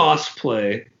little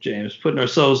cosplay, James, putting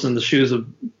ourselves in the shoes of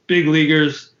big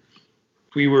leaguers,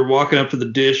 if we were walking up to the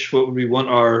dish, what would we want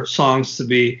our songs to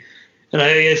be? And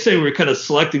I say we're kind of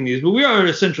selecting these, but we are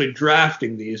essentially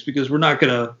drafting these, because I'm not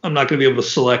gonna be able to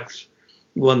select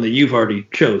one that you've already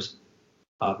chosen,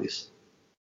 obviously.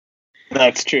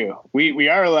 That's true. We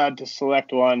are allowed to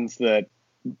select ones that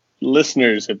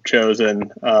listeners have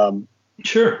chosen.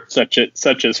 Sure. Such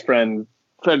as friend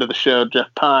of the show, Jeff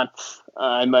Ponce.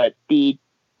 I might be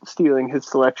stealing his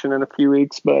selection in a few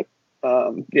weeks, but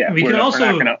we're not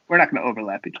going to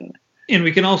overlap each other. And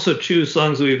we can also choose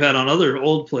songs that we've had on other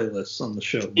old playlists on the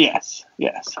show. Yes.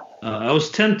 I was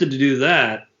tempted to do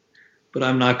that, but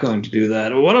I'm not going to do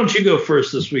that. Why don't you go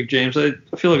first this week, James? I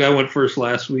feel like I went first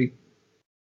last week.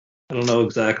 I don't know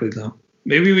exactly, though.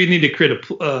 Maybe we need to create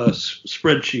a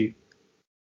spreadsheet.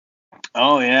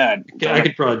 Oh, yeah. I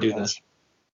could probably do that.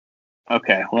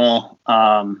 Okay, well,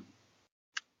 I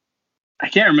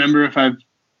can't remember if I've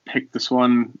picked this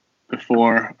one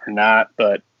before or not,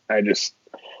 but I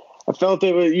felt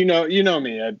it was, you know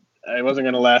me. I wasn't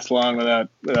going to last long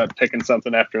without picking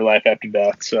something after Life After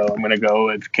Death, so I'm going to go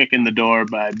with Kick in the Door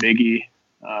by Biggie.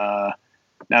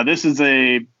 Now, this is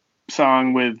a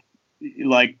song with,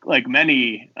 like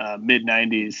many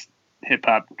mid-'90s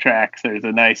hip-hop tracks, there's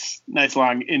a nice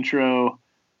long intro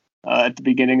at the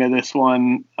beginning of this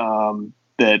one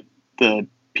that the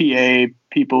PA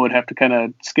people would have to kind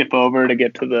of skip over to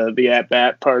get to the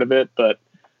at-bat part of it, but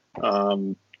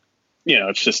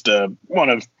it's just one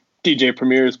of DJ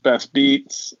Premier's best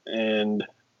beats, and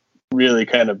really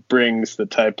kind of brings the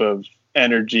type of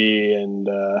energy and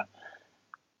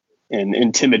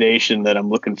intimidation that I'm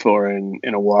looking for in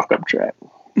a walk-up track.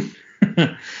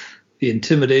 The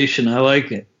intimidation, I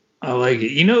like it.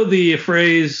 The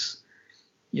phrase,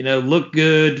 look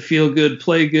good, feel good,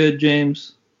 play good,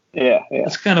 James? Yeah.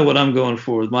 That's kind of what I'm going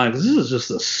for with mine, because this is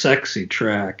just a sexy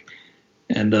track.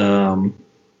 And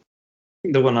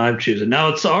the one I'm choosing. Now,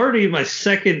 it's already my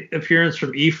second appearance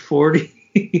from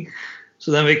E40,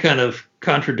 so that may kind of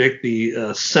contradict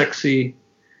the sexy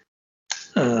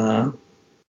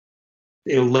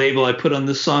label I put on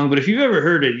this song. But if you've ever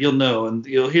heard it, you'll know, and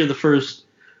you'll hear the first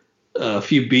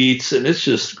few beats, and it's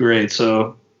just great.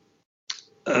 So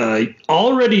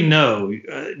Already Know.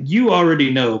 You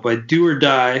Already Know by Do or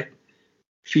Die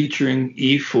featuring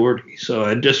E40. So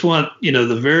I just want,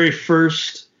 the very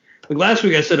first, like last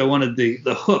week I said I wanted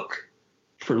the hook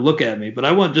for Look At Me, but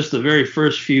I want just the very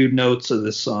first few notes of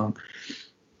this song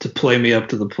to play me up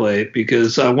to the plate,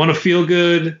 because I want to feel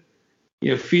good,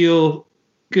 feel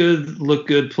good, look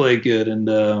good, play good.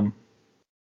 And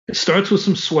it starts with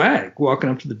some swag walking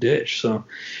up to the dish. So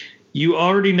You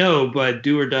Already Know by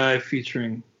Do or Die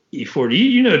featuring E40.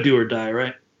 You know Do or Die,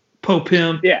 right? Poe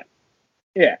Pimp. Yeah.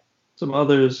 Some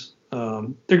others.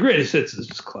 Their greatest hits is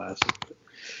just classic.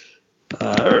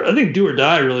 I think Do or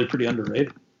Die really pretty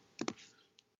underrated.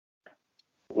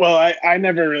 Well, I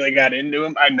never really got into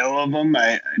them. I know of them.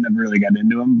 I never really got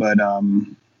into them, but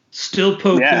still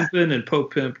Poe Pimpin' and Poe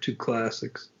Pimp, two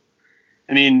classics.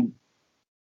 I mean,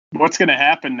 what's going to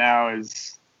happen now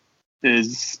is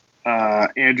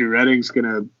Andrew Redding's going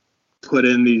to put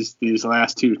in these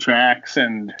last two tracks,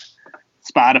 and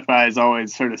Spotify is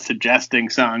always sort of suggesting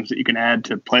songs that you can add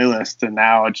to playlists, and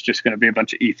now it's just going to be a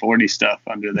bunch of E40 stuff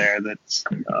under there. That's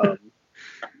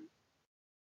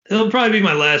it'll probably be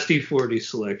my last E40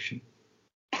 selection.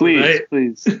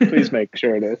 Please make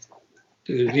sure it is.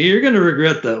 Dude, you're going to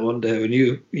regret that one day when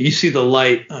you see the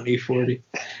light on E40.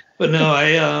 But no,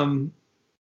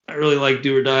 I really like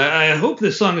Do or Die. I hope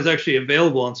this song is actually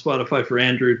available on Spotify for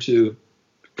Andrew to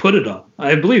put it on.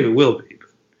 I believe it will be.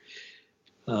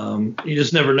 But, you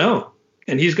just never know.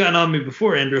 And he's gotten on me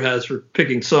before, Andrew has, for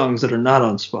picking songs that are not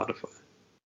on Spotify.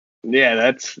 Yeah,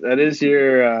 that is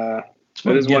your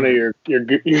that is one of your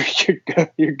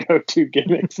go-to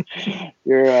gimmicks.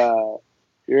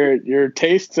 Your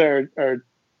tastes are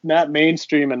not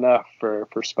mainstream enough for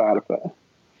Spotify.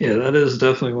 Yeah, that is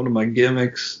definitely one of my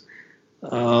gimmicks.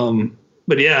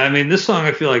 But yeah, I mean, this song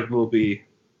I feel like will be,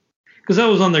 because that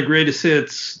was on their greatest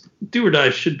hits. Do or Die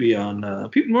should be on.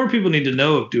 More people need to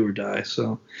know of Do or Die.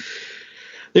 So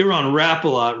they were on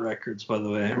Rap-A-Lot Records, by the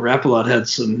way. Rap-A-Lot had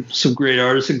some great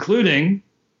artists, including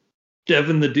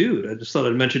Devin the Dude. I just thought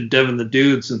I'd mention Devin the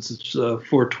Dude since it's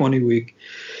 420 week.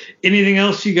 Anything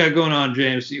else you got going on,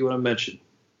 James, that you want to mention?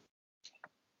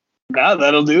 No,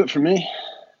 that'll do it for me.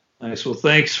 Nice. Well,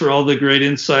 thanks for all the great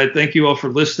insight. Thank you all for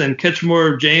listening. Catch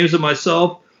more of James and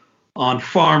myself on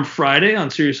Farm Friday on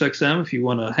SiriusXM if you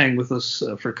want to hang with us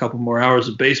for a couple more hours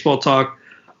of baseball talk.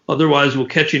 Otherwise, we'll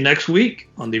catch you next week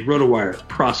on the RotoWire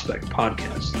Prospect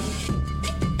Podcast.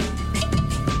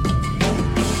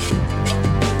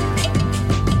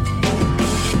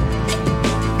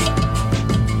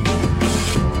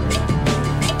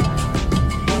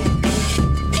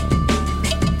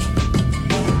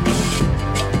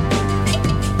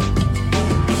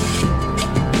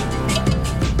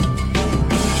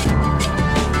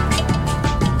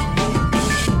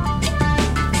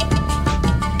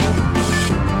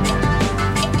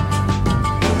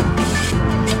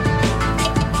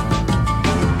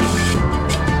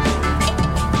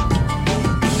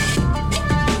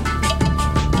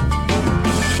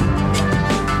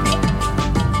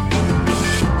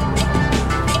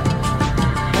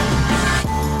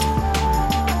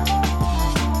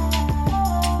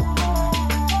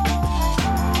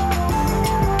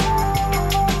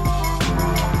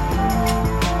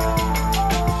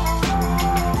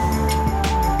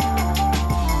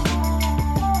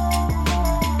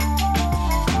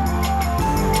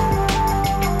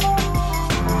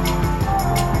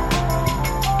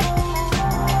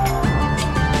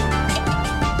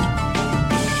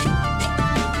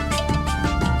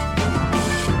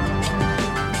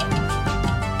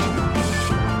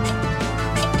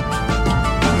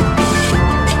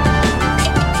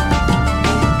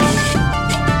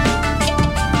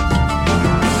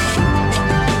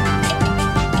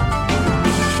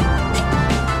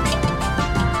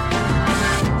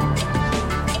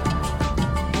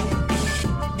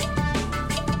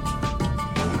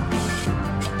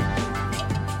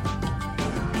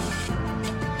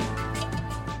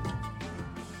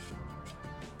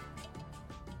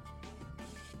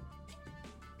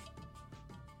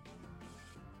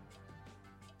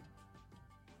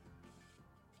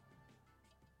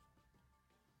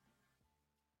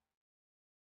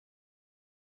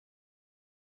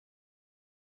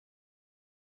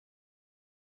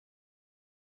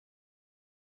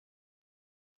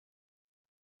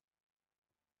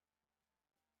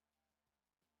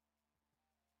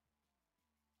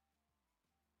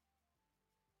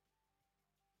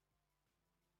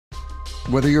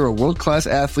 Whether you're a world-class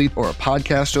athlete or a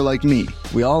podcaster like me,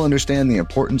 we all understand the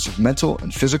importance of mental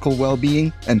and physical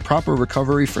well-being and proper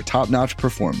recovery for top-notch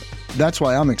performance. That's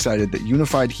why I'm excited that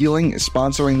Unified Healing is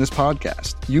sponsoring this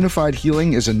podcast. Unified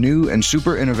Healing is a new and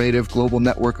super innovative global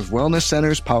network of wellness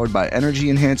centers powered by Energy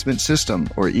Enhancement System,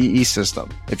 or EE System.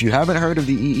 If you haven't heard of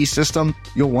the EE System,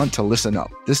 you'll want to listen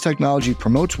up. This technology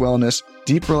promotes wellness,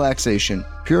 deep relaxation,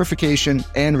 purification,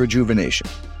 and rejuvenation.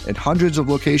 At hundreds of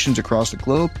locations across the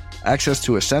globe, access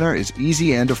to a center is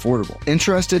easy and affordable.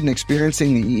 Interested in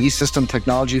experiencing the EE System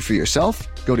technology for yourself?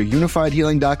 Go to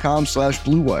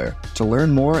unifiedhealing.com/bluewire to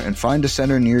learn more and find a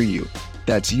center near you.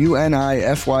 That's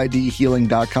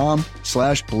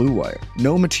unifydhealing.com/bluewire.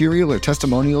 No material or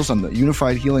testimonials on the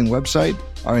Unified Healing website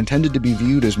are intended to be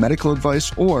viewed as medical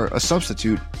advice or a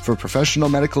substitute for professional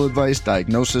medical advice,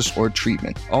 diagnosis, or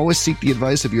treatment. Always seek the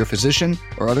advice of your physician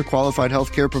or other qualified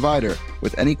healthcare provider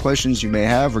with any questions you may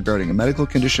have regarding a medical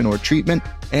condition or treatment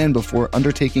and before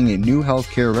undertaking a new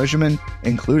healthcare regimen,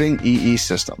 including EE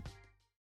System.